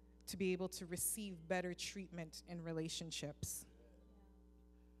to be able to receive better treatment in relationships.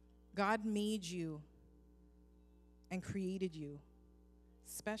 God made you and created you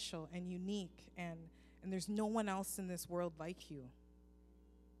special and unique, and there's no one else in this world like you.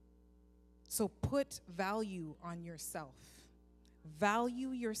 So put value on yourself. Value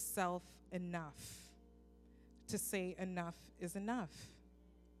yourself enough to say enough is enough.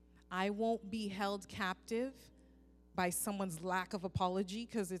 I won't be held captive by someone's lack of apology,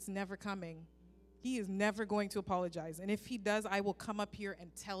 because it's never coming. He is never going to apologize. And if he does, I will come up here and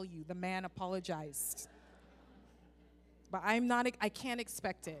tell you the man apologized. But I can't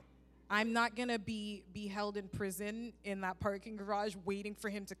expect it. I'm not going to be held in prison in that parking garage waiting for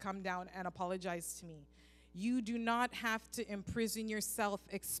him to come down and apologize to me. You do not have to imprison yourself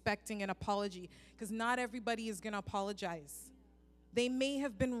expecting an apology, because not everybody is going to apologize. They may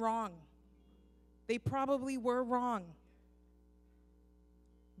have been wrong. They probably were wrong.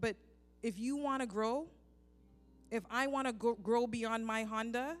 But if you want to grow, if I want to grow beyond my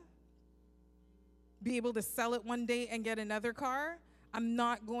Honda, be able to sell it one day and get another car, I'm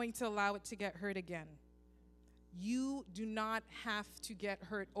not going to allow it to get hurt again. You do not have to get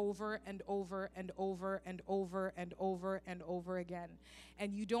hurt over and over and over and over and over and over again.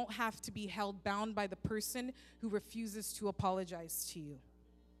 And you don't have to be held bound by the person who refuses to apologize to you,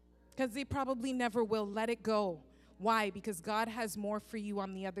 because they probably never will. Let it go. Why? Because God has more for you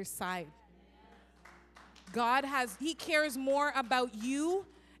on the other side. He cares more about you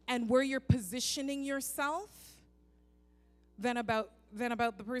and where you're positioning yourself than about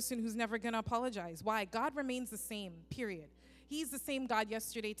the person who's never going to apologize. Why? God remains the same, period. He's the same God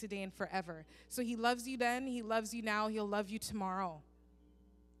yesterday, today, and forever. So he loves you then, he loves you now, he'll love you tomorrow.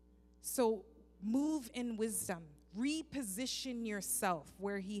 So move in wisdom. Reposition yourself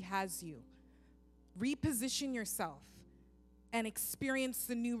where he has you. Reposition yourself and experience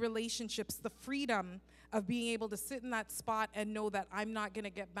the new relationships, the freedom of being able to sit in that spot and know that I'm not going to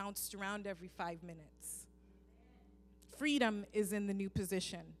get bounced around every 5 minutes. Freedom is in the new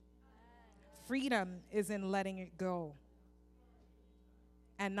position. Freedom is in letting it go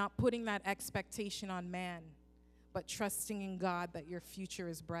and not putting that expectation on man, but trusting in God that your future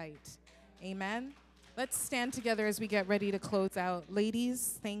is bright. Amen. Let's stand together as we get ready to close out.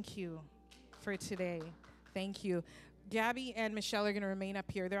 Ladies, thank you for today. Thank you. Gabby and Michelle are going to remain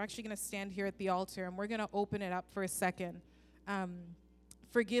up here. They're actually going to stand here at the altar, and we're going to open it up for a second.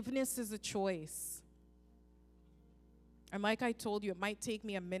 Forgiveness is a choice. And like I told you, it might take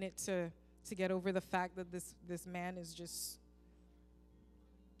me a minute to get over the fact that this man is just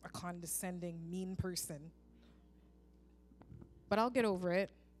a condescending, mean person. But I'll get over it.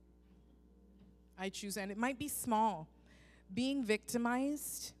 I choose, and it might be small. Being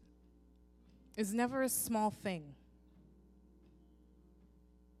victimized is never a small thing.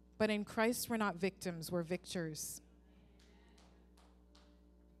 But in Christ, we're not victims, we're victors.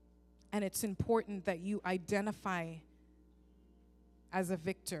 And it's important that you identify as a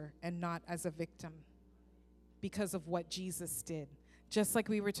victor and not as a victim because of what Jesus did. Just like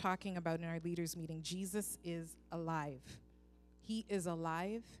we were talking about in our leaders' meeting, Jesus is alive. He is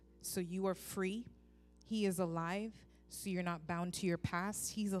alive, so you are free. He is alive, so you're not bound to your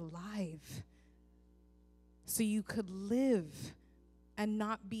past. He's alive, so you could live and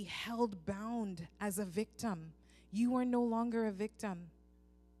not be held bound as a victim. You are no longer a victim.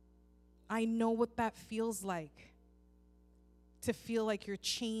 I know what that feels like, to feel like you're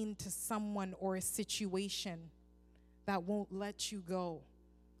chained to someone or a situation that won't let you go,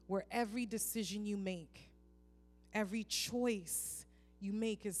 where every decision you make, every choice you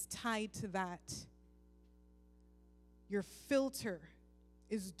make is tied to that. Your filter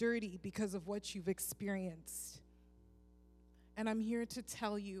is dirty because of what you've experienced. And I'm here to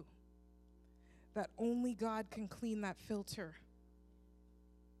tell you that only God can clean that filter.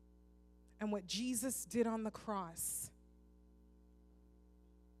 And what Jesus did on the cross,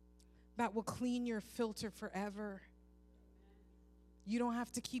 that will clean your filter forever. You don't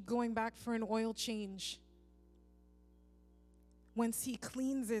have to keep going back for an oil change. Once he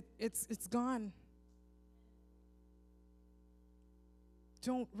cleans it, it's gone.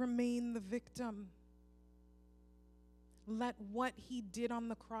 Don't remain the victim. Let what he did on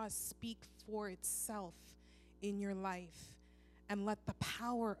the cross speak for itself in your life. And let the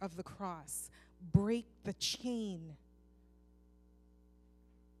power of the cross break the chain.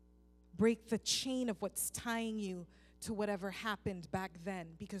 Break the chain of what's tying you to whatever happened back then.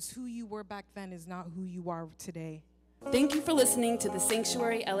 Because who you were back then is not who you are today. Thank you for listening to the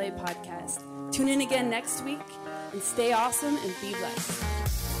Sanctuary LA podcast. Tune in again next week and stay awesome and be blessed.